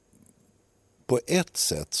på ett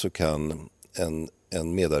sätt så kan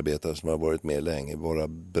en medarbetare som har varit med länge vara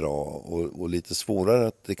bra och lite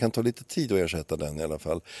svårare. Det kan ta lite tid att ersätta den i alla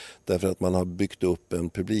fall. Därför att man har byggt upp en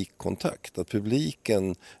publikkontakt. Att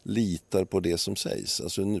publiken litar på det som sägs.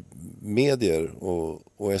 Alltså medier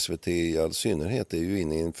och SVT i all synnerhet är ju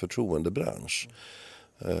inne i en förtroendebransch.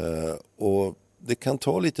 Och det kan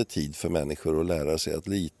ta lite tid för människor att lära sig att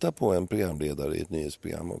lita på en programledare i ett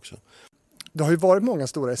nyhetsprogram också. Det har ju varit många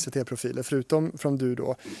stora SVT-profiler, förutom från du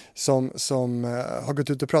då, som har gått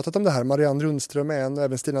ut och pratat om det här. Marianne Rundström är en, och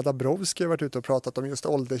även Stina Dabrowski har varit ute och pratat om just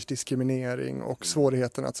åldersdiskriminering och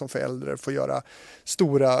svårigheten att som förälder få göra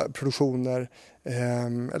stora produktioner,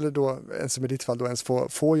 eller då, som i ditt fall, då ens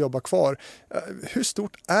få jobba kvar. Hur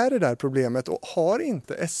stort är det där problemet, och har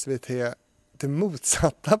inte SVT det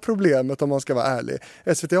motsatta problemet, om man ska vara ärlig?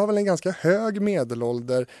 SVT har väl en ganska hög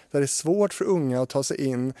medelålder där det är svårt för unga att ta sig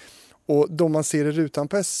in. Och de man ser i rutan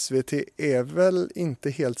på SVT är väl inte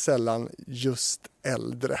helt sällan just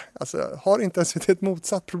äldre. Alltså, har inte SVT ett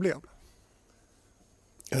motsatt problem?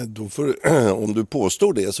 Om du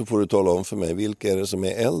påstår det så får du tala om för mig, vilka är det som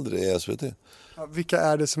är äldre i SVT? Ja, vilka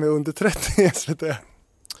är det som är under 30 i SVT?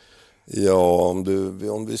 Ja,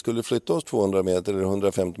 om vi skulle flytta oss 200 meter eller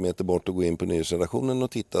 150 meter bort och gå in på nyhetsredaktionen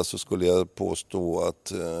och titta, så skulle jag påstå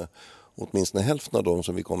att åtminstone hälften av dem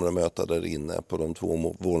som vi kommer att möta där inne på de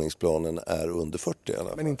 2 våningsplanen är under 40 i alla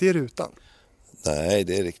fall. Men inte i rutan? Nej,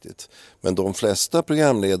 det är riktigt. Men de flesta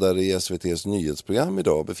programledare i SVT:s nyhetsprogram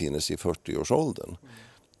idag befinner sig i 40-årsåldern.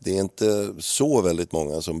 Det är inte så väldigt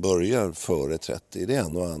många som börjar före 30, det är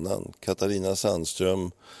en och annan. Katarina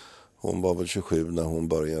Sandström, hon var väl 27 när hon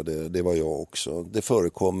började, det var jag också. Det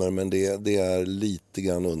förekommer, men det är lite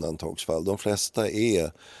grann undantagsfall. De flesta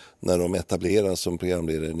är, när de etableras som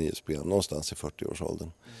programledare i nyhetsprogram, någonstans i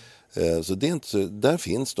 40-årsåldern. Så det är inte, där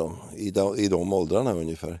finns de, i de åldrarna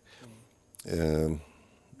ungefär.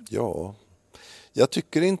 Ja, jag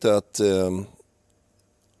tycker inte att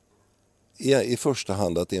i första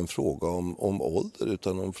hand att det är en fråga om ålder,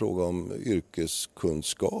 utan en fråga om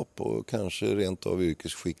yrkeskunskap och kanske rent av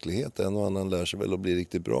yrkesskicklighet. En och annan lär sig väl att bli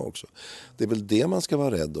riktigt bra också. Det är väl det man ska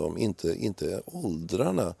vara rädd om, inte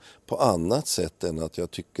åldrarna, på annat sätt än att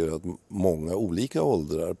jag tycker att många olika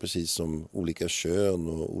åldrar, precis som olika kön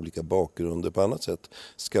och olika bakgrunder på annat sätt,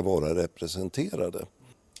 ska vara representerade.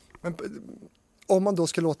 Men om man då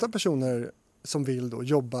ska låta personer som vill då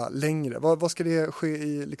jobba längre, vad ska det ske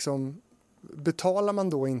i liksom, betalar man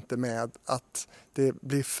då inte med att det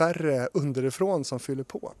blir färre underifrån som fyller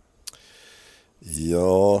på?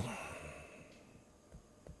 Ja,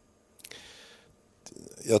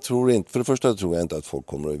 jag tror inte, för det första tror jag inte att folk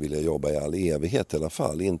kommer att vilja jobba i all evighet i alla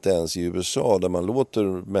fall. Inte ens i USA där man låter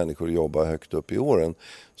människor jobba högt upp i åren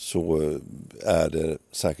så är det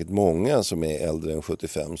säkert många som är äldre än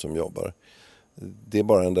 75 som jobbar. Det är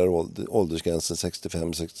bara den där åldersgränsen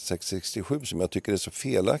 65-67 som jag tycker är så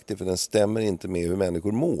felaktig, för den stämmer inte med hur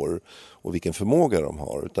människor mår och vilken förmåga de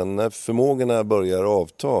har. Utan när förmågorna börjar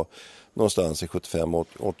avta någonstans i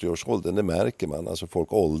 75-80-årsåldern, det märker man. Alltså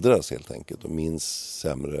folk åldras helt enkelt och minns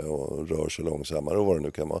sämre och rör sig långsammare och vad det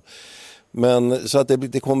nu kan vara. Men så att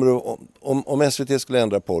det kommer att, om SVT skulle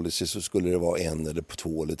ändra policy så skulle det vara 1 eller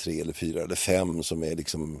 2 eller 3 eller 4 eller 5 som är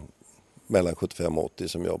liksom mellan 75 och 80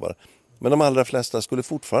 som jobbar. Men de allra flesta skulle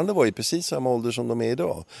fortfarande vara i precis samma ålder som de är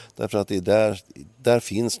idag. Därför att det är där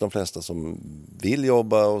finns de flesta som vill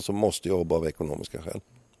jobba och som måste jobba av ekonomiska skäl.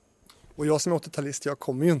 Och jag som är 80-talist, jag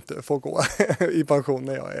kommer ju inte få gå i pension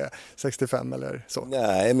när jag är 65 eller så.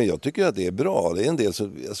 Nej, men jag tycker att det är bra. Det är en del så,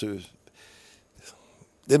 alltså,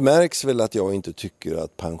 det märks väl att jag inte tycker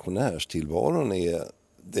att pensionärstillvaron är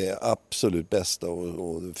det absolut bästa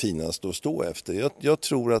och finaste att stå efter. Jag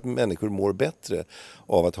tror att människor mår bättre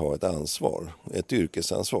av att ha ett ansvar, ett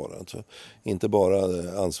yrkesansvar. Alltså. Inte bara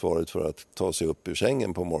ansvaret för att ta sig upp ur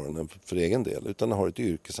sängen på morgonen för egen del, utan ha ett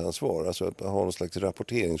yrkesansvar, alltså att ha någon slags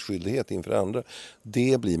rapporteringsskyldighet inför andra.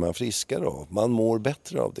 Det blir man friskare av, man mår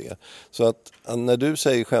bättre av det. Så att när du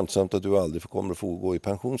säger skämtsamt att du aldrig kommer att få gå i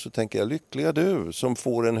pension, så tänker jag, lyckliga du som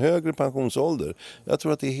får en högre pensionsålder. Jag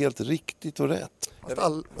tror att det är helt riktigt och rätt.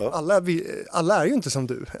 Alla är ju inte som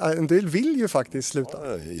du. En del vill ju faktiskt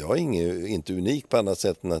sluta. Jag är inte unik på annat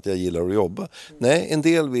sätt än att jag gillar att jobba. Nej, en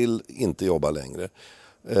del vill inte jobba längre.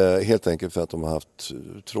 Helt enkelt för att de har haft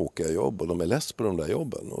tråkiga jobb och de är less på de där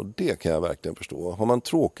jobben. Och det kan jag verkligen förstå. Har man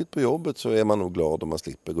tråkigt på jobbet så är man nog glad om man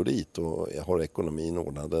slipper gå dit och har ekonomin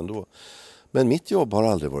ordnad ändå. Men mitt jobb har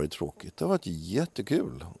aldrig varit tråkigt. Det har varit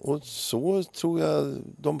jättekul. Och så tror jag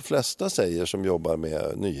de flesta säger som jobbar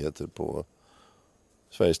med nyheter på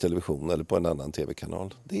Sveriges Television eller på en annan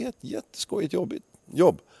tv-kanal. Det är ett jätteskojigt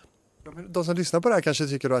jobb. De som lyssnar på det här kanske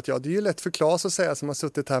tycker då att det är ju lätt för Claes att säga som har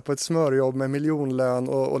suttit här på ett smörjobb med miljonlön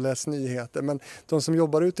och läst nyheter. Men de som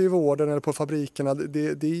jobbar ute i vården eller på fabrikerna,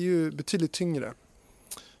 det är ju betydligt tyngre.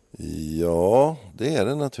 Ja, det är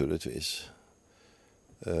det naturligtvis.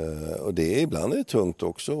 Och ibland är det tungt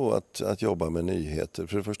också att jobba med nyheter.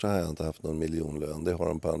 För det första har jag inte haft någon miljonlön. Det har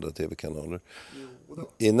de på andra tv-kanaler.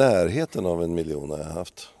 I närheten av 1 miljon har jag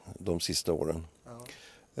haft de sista åren.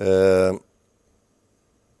 Ja.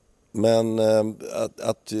 Men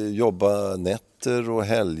att jobba nätter och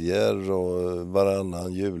helger och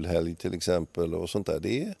varannan julhelg till exempel och sånt där,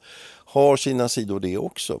 det har sina sidor det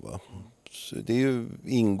också. Va? Så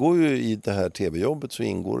ingår ju i det här tv-jobbet, så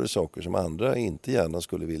ingår det saker som andra inte gärna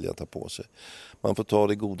skulle vilja ta på sig. Man får ta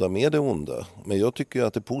det goda med det onda. Men jag tycker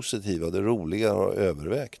att det positiva, det roliga har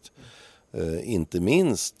övervägt. Inte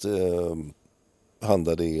minst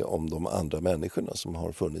handlar det om de andra människorna som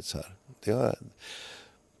har funnits här.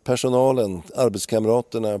 Personalen,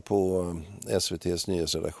 arbetskamraterna på SVT:s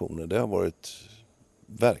nyhetsredaktioner, det har varit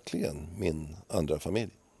verkligen min andra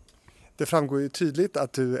familj. Det framgår ju tydligt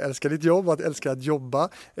att du älskar ditt jobb och att älskar att jobba.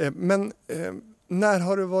 Men när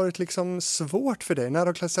har det varit liksom svårt för dig? När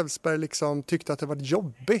har Claes Elfsberg liksom tyckt att det varit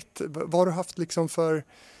jobbigt? Vad har du haft liksom för...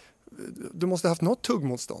 Du måste ha haft något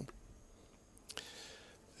tuggmotstånd.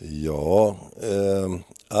 Ja,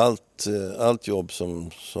 allt jobb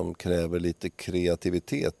som kräver lite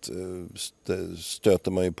kreativitet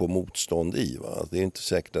stöter man ju på motstånd i. Va? Det är inte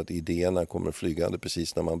säkert att idéerna kommer flygande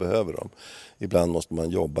precis när man behöver dem. Ibland måste man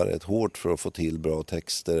jobba rätt hårt för att få till bra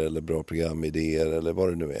texter eller bra programidéer eller vad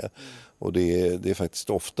det nu är. Och det är faktiskt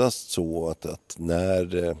oftast så att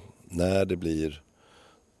när det blir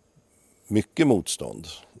mycket motstånd,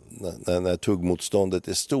 när tuggmotståndet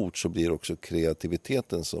är stort, så blir också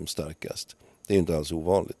kreativiteten som starkast. Det är inte alls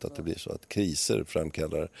ovanligt att det blir så att kriser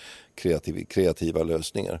framkallar kreativa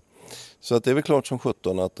lösningar. Så att det är väl klart som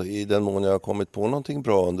 17 att i den mån jag har kommit på någonting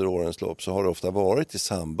bra under årens lopp, så har det ofta varit i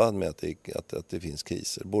samband med att det finns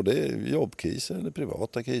kriser. Både jobbkriser eller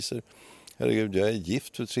privata kriser. Herregud, jag är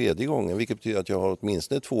gift för 3:e gången, vilket betyder att jag har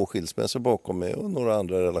åtminstone 2 skilsmässor bakom mig och några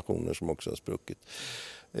andra relationer som också har spruckit.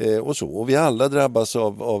 Och vi alla drabbas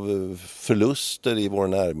av förluster i vår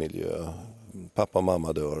närmiljö. Pappa och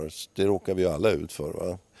mamma dör, det råkar vi alla ut för,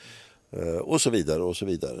 va? Och så vidare och så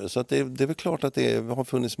vidare. Så att det är väl klart att det har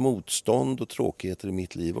funnits motstånd och tråkigheter i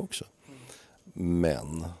mitt liv också.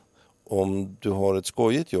 Men om du har ett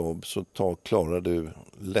skojigt jobb så klarar du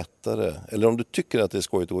lättare, eller om du tycker att det är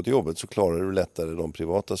skojigt att gå till jobbet så klarar du lättare de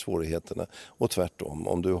privata svårigheterna. Och tvärtom,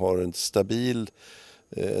 om du har ett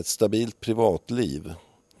stabilt privatliv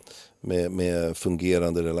med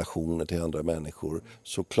fungerande relationer till andra människor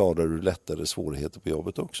så klarar du lättare svårigheter på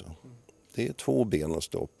jobbet också. Det är 2 ben att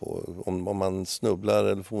stå på. Om man snubblar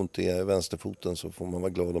eller får ont i vänsterfoten så får man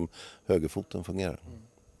vara glad om högerfoten fungerar.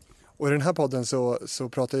 Och i den här podden så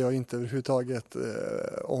pratar jag inte överhuvudtaget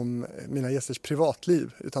om mina gästers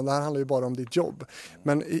privatliv, utan det här handlar ju bara om ditt jobb.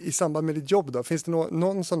 Men i samband med ditt jobb då, finns det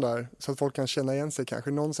någon sån där, så att folk kan känna igen sig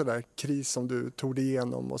kanske, någon sån där kris som du tog dig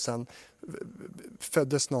igenom och sen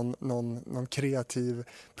föddes någon kreativ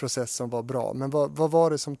process som var bra. Men vad var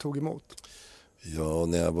det som tog emot? Ja,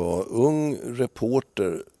 när jag var ung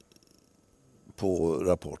reporter på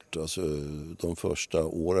Rapport, alltså de första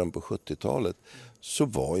åren på 70-talet, så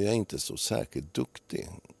var jag inte så särskilt duktig.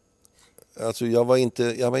 Alltså jag var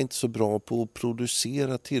inte så bra på att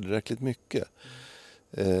producera tillräckligt mycket.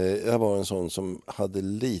 Jag var en sån som hade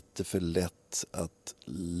lite för lätt att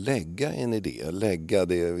lägga en idé. Lägga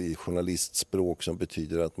det i journalistspråk som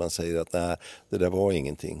betyder att man säger att nej, det där var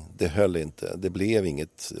ingenting. Det höll inte. Det blev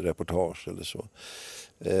inget reportage eller så.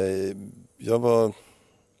 Jag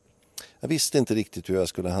visste inte riktigt hur jag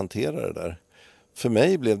skulle hantera det där. För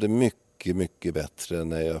mig blev det mycket bättre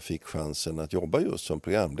när jag fick chansen att jobba just som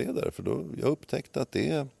programledare. För då jag upptäckte att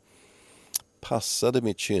det passade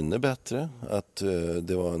mitt kynne bättre. Att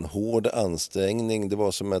det var en hård ansträngning. Det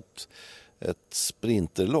var som ett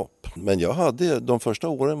sprinterlopp. Men de första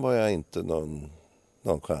åren var jag inte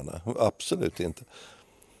någon stjärna. Absolut inte.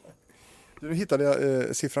 Nu hittade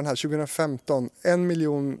jag siffran här. 2015,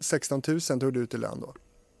 1 016 000 tog du ut i lön då.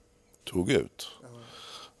 Tog ut?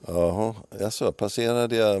 Jaha,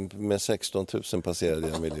 passerade jag med 16 000 passerade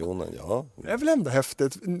jag miljonen, ja. Det är väl ändå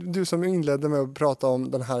häftigt. Du som inledde med att prata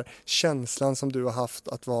om den här känslan som du har haft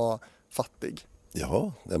att vara fattig.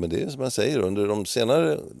 Ja, men det är som jag säger, under de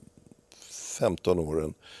senare 15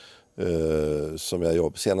 åren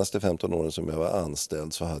senaste 15 åren som jag var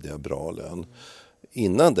anställd så hade jag bra lön.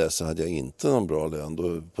 Innan dess hade jag inte någon bra lön.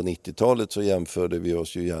 På 90-talet så jämförde vi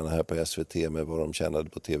oss ju gärna här på SVT med vad de tjänade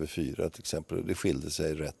på TV4 till exempel. Det skilde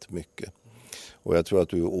sig rätt mycket. Och jag tror att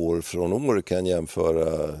du år från år kan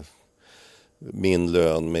jämföra min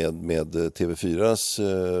lön med TV4s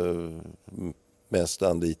mest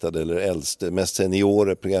anlitade eller äldste, mest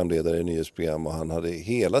seniora programledare i nyhetsprogram, och han hade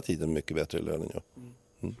hela tiden mycket bättre lön än jag.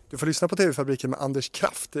 Du får lyssna på TV-fabriken med Anders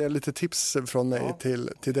Kraft. Det är lite tips från mig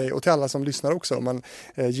till dig och till alla som lyssnar också om man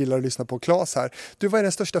gillar att lyssna på Claes här. Du, vad är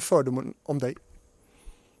den största fördomen om dig?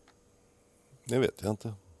 Det vet jag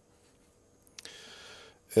inte.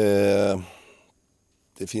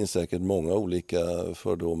 Det finns säkert många olika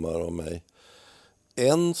fördomar om mig.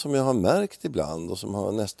 En som jag har märkt ibland och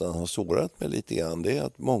som nästan har sårat mig lite grann, det är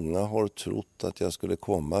att många har trott att jag skulle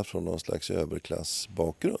komma från någon slags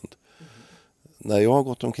överklassbakgrund. När jag har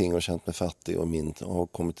gått omkring och känt mig fattig och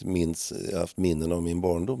har haft minnen av min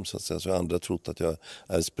barndom så har andra trott att jag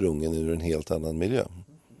är sprungen ur en helt annan miljö.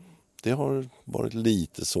 Det har varit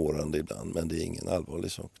lite sårande ibland, men det är ingen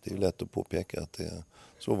allvarlig sak. Det är lätt att påpeka att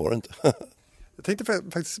så var det inte. Jag tänkte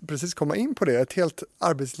faktiskt precis komma in på det. Ett helt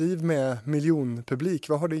arbetsliv med miljonpublik.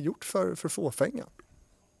 Vad har det gjort för fåfänga?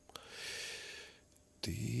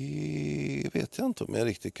 Det vet jag inte om jag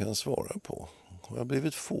riktigt kan svara på. Har jag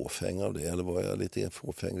blivit fåfäng av det eller var jag lite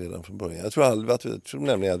fåfäng redan från början? Jag tror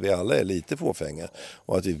nämligen att vi alla är lite fåfänga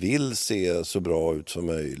och att vi vill se så bra ut som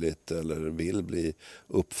möjligt eller vill bli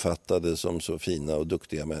uppfattade som så fina och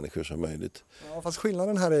duktiga människor som möjligt. Ja, fast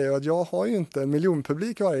skillnaden här är ju att jag har ju inte en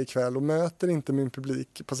miljonpublik varje kväll och möter inte min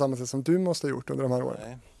publik på samma sätt som du måste ha gjort under de här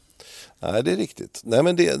åren. Nej, det är riktigt. Nej,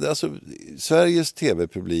 men Sveriges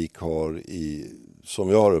tv-publik har som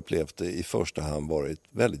jag har upplevt det i första hand varit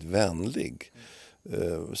väldigt vänlig.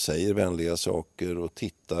 Säger vänliga saker och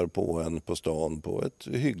tittar på en på stan på ett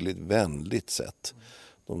hyggligt vänligt sätt.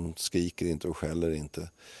 De skriker inte och skäller inte.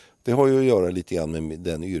 Det har ju att göra lite grann med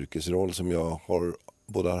den yrkesroll som jag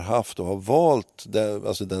både har haft och har valt,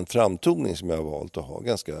 alltså den framtoning som jag har valt att ha,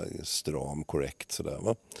 ganska stram, korrekt sådär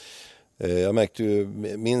va. Jag märkte ju,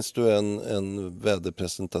 minns du en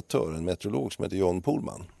väderpresentatör, en meteorolog som heter John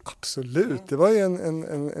Pohlman? Absolut, det var ju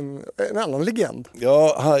en annan legend.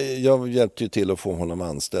 Ja, jag hjälpte ju till att få honom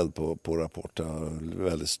anställd på Rapport. Jag är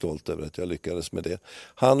väldigt stolt över att jag lyckades med det.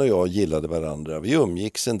 Han och jag gillade varandra. Vi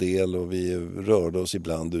umgicks en del och vi rörde oss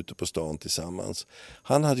ibland ute på stan tillsammans.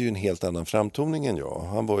 Han hade ju en helt annan framtoning än jag.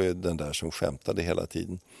 Han var ju den där som skämtade hela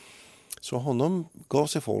tiden. Så honom gav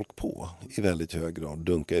sig folk på i väldigt hög grad,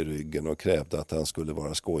 dunka i ryggen och krävde att han skulle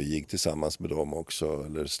vara skojig tillsammans med dem också,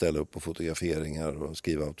 eller ställa upp på fotograferingar och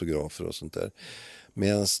skriva autografer och sånt där.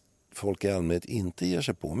 Medan folk i allmänhet inte ger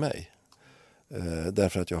sig på mig.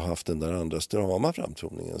 Därför att jag har haft den där andra strama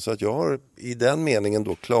framtoningen. Så att jag har i den meningen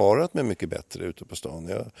då klarat mig mycket bättre ute på stan.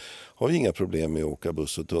 Jag har ju inga problem med att åka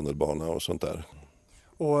buss och tunnelbana och sånt där.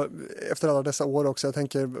 Och efter alla dessa år också, jag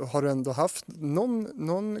tänker, har du ändå haft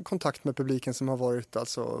någon kontakt med publiken som har varit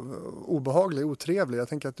alltså obehaglig, otrevlig? Jag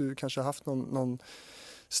tänker att du kanske har haft någon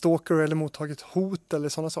stalker eller mottagit hot eller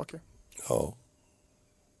sådana saker. Ja.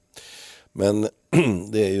 Men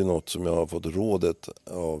det är ju något som jag har fått rådet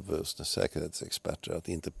av säkerhetsexperter att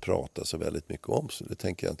inte prata så väldigt mycket om. Så det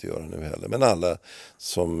tänker jag inte göra nu heller. Men alla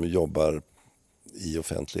som jobbar i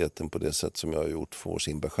offentligheten på det sätt som jag har gjort får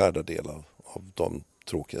sin beskärda del av de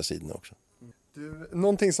tråkiga sidorna också.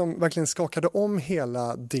 Någonting som verkligen skakade om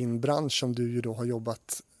hela din bransch som du ju då har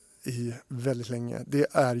jobbat i väldigt länge, det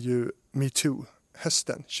är ju MeToo,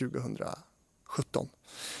 hösten 2017.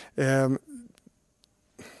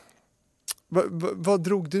 Vad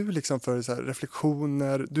drog du liksom för så här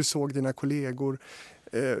reflektioner? Du såg dina kollegor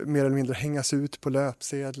mer eller mindre hängas ut på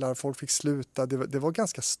löpsedlar, folk fick sluta. Det var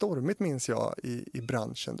ganska stormigt minns jag i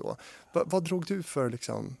branschen då. Vad drog du för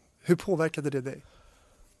liksom, hur påverkade det dig?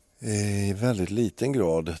 I väldigt liten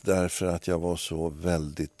grad därför att jag var så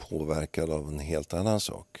väldigt påverkad av en helt annan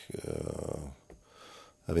sak.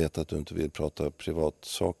 Jag vet att du inte vill prata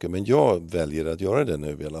privatsaker, men jag väljer att göra det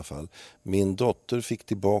nu i alla fall. Min dotter fick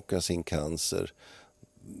tillbaka sin cancer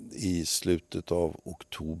i slutet av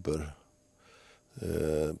oktober.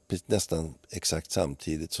 Nästan exakt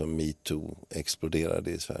samtidigt som MeToo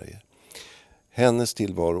exploderade i Sverige. Hennes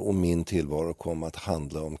tillvaro och min tillvaro kom att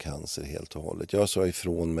handla om cancer helt och hållet. Jag sa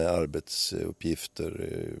ifrån med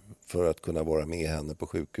arbetsuppgifter för att kunna vara med henne på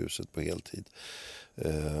sjukhuset på heltid.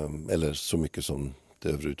 Eller så mycket som det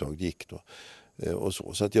överhuvudtaget gick då. Och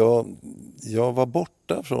så att jag var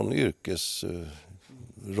borta från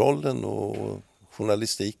yrkesrollen och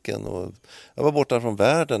journalistiken. Och jag var borta från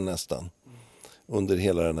världen nästan under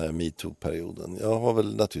hela den här MeToo-perioden. Jag har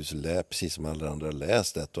väl naturligtvis precis som alla andra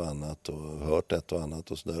läst ett och annat och hört ett och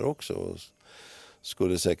annat och sådär också. Och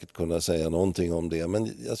skulle säkert kunna säga någonting om det. Men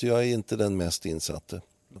alltså, jag är inte den mest insatte.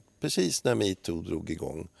 Precis när MeToo drog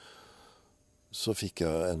igång så fick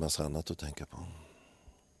jag en massa annat att tänka på.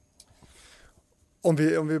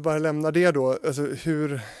 Om vi bara lämnar det då, alltså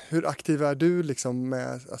hur aktiv är du liksom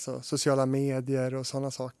med alltså, sociala medier och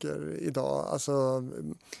sådana saker idag? Alltså,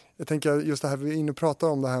 jag tänker just det här, vi är inne och pratar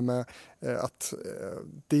om det här med att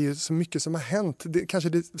det är ju så mycket som har hänt. Kanske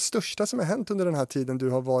det största som har hänt under den här tiden du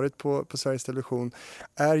har varit på Sveriges Television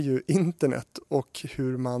är ju internet och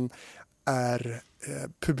hur man är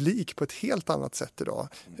publik på ett helt annat sätt idag.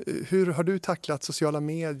 Hur har du tacklat sociala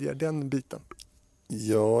medier, den biten?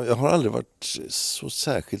 Ja, jag har aldrig varit så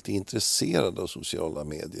särskilt intresserad av sociala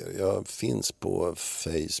medier. Jag finns på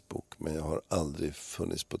Facebook men jag har aldrig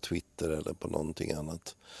funnits på Twitter eller på någonting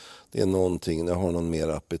annat. Det är någonting, jag har någon mer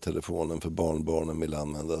app i telefonen för barnbarnen vill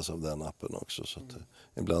användas av den appen också. Så att,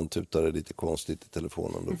 ibland tutar det lite konstigt i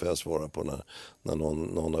telefonen, då får jag svara på när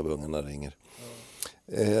någon av ungarna ringer.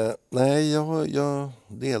 Nej, jag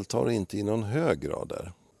deltar inte i någon hög grad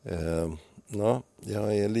där. Ja,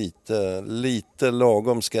 jag är lite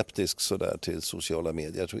lagom skeptisk sådär till sociala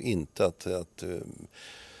medier. Jag tror inte att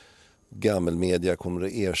gammelmedia kommer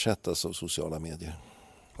att ersättas av sociala medier.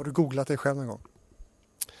 Har du googlat dig själv någon gång?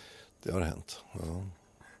 Det har hänt, ja.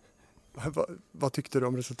 Vad tyckte du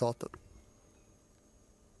om resultatet?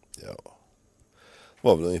 Ja, det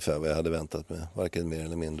var väl ungefär vad jag hade väntat mig, varken mer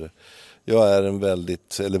eller mindre. Jag är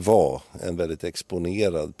var en väldigt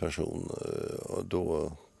exponerad person och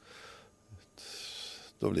då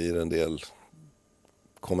blir det en del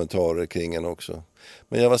kommentarer kring en också.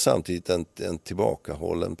 Men jag var samtidigt en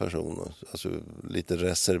tillbakahållen person. Alltså lite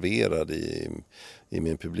reserverad i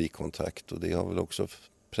min publikkontakt. Och det har väl också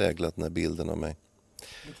präglat den här bilden av mig.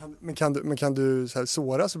 Men kan du så här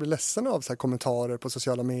såras och bli ledsen av så här kommentarer på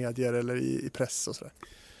sociala medier eller i press och sådär?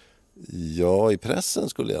 Ja, i pressen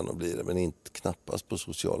skulle jag nog bli det. Men knappast på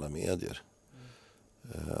sociala medier.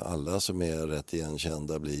 Alla som är rätt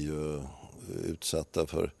igenkända blir ju utsatta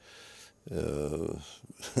för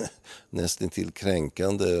nästan till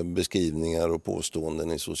kränkande beskrivningar och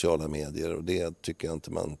påståenden i sociala medier, och det tycker jag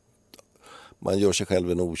inte man gör sig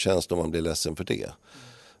själv en otjänst om man blir ledsen för det.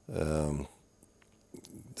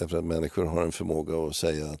 Därför att människor har en förmåga att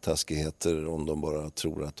säga taskigheter om de bara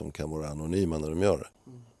tror att de kan vara anonyma när de gör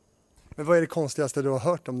det. Men vad är det konstigaste du har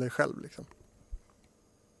hört om dig själv liksom?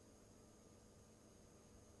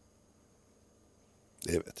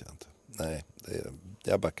 Det vet jag inte. Nej,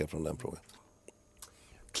 jag backar från den frågan.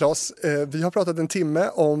 Claes, vi har pratat en timme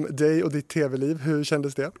om dig och ditt tv-liv. Hur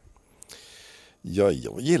kändes det? Ja,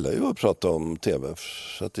 jag gillar ju att prata om tv,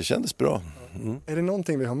 så att det kändes bra. Är det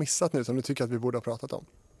någonting vi har missat nu som du tycker att vi borde ha pratat om?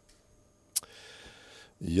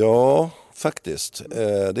 Ja, faktiskt.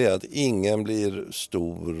 Det är att ingen blir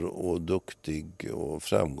stor och duktig och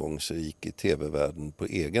framgångsrik i tv-världen på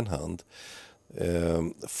egen hand.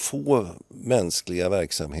 Få mänskliga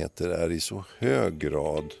verksamheter är i så hög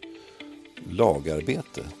grad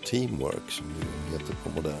lagarbete, teamwork som det heter på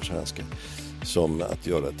modern svenska, som att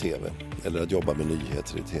göra tv eller att jobba med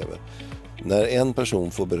nyheter i tv. När en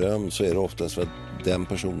person får beröm så är det oftast för att den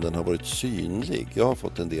personen har varit synlig. Jag har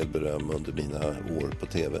fått en del beröm under mina år på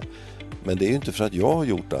tv. Men det är ju inte för att jag har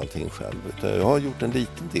gjort allting själv. Utan jag har gjort en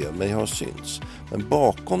liten del, men jag har synts. Men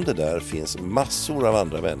bakom det där finns massor av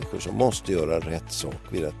andra människor som måste göra rätt sak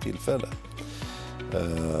vid rätt tillfälle.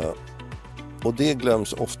 Och det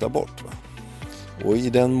glöms ofta bort, va? Och i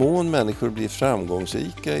den mån människor blir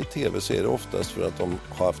framgångsrika i tv så är det oftast för att de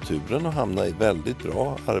har haft turen att hamna i väldigt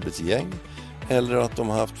bra arbetsgäng eller att de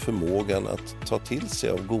har haft förmågan att ta till sig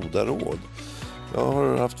av goda råd. Jag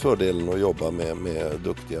har haft fördelen att jobba med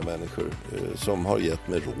duktiga människor som har gett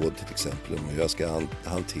mig råd till exempel om hur jag ska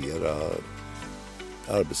hantera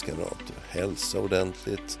arbetskamrater, hälsa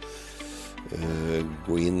ordentligt,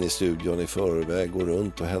 gå in i studion i förväg, gå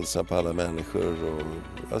runt och hälsa på alla människor och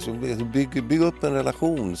alltså bygga upp en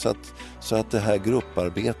relation så att det här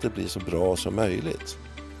grupparbetet blir så bra som möjligt.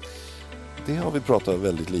 Det har vi pratat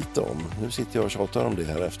väldigt lite om. Nu sitter jag och tjatar om det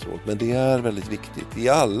här efteråt, men det är väldigt viktigt. I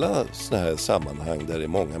alla såna här sammanhang där det är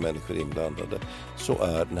många människor inblandade så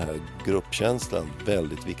är den här gruppkänslan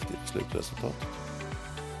väldigt viktig för slutresultatet.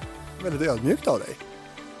 Väldigt ödmjukt av dig.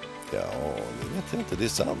 Ja, det vet jag inte. Det är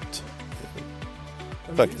sant.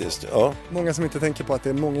 Faktiskt, ja. Många som inte tänker på att det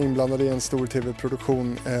är många inblandade i en stor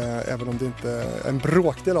tv-produktion, även om det inte är en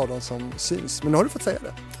bråkdel av dem som syns. Men nu har du fått säga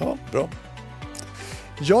det. Ja, bra.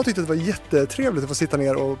 Jag tyckte det var jättetrevligt att få sitta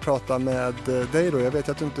ner och prata med dig då. Jag vet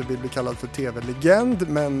att du inte vill bli kallad för tv-legend,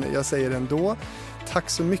 men jag säger det ändå. Tack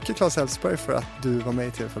så mycket Claes Elfsberg för att du var med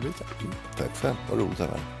i TV-fabriken. Tack själv, vad roligt det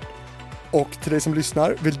var. Och till dig som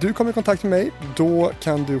lyssnar, vill du komma i kontakt med mig, då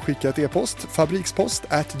kan du skicka ett e-post,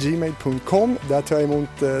 fabrikspost@gmail.com. Där tar jag emot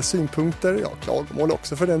synpunkter, klagomål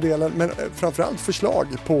också för den delen, men framförallt förslag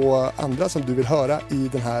på andra som du vill höra i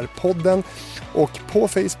den här podden. Och på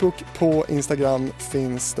Facebook, på Instagram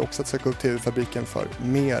finns det också att söka upp TV-fabriken för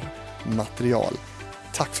mer material.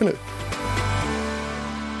 Tack för nu!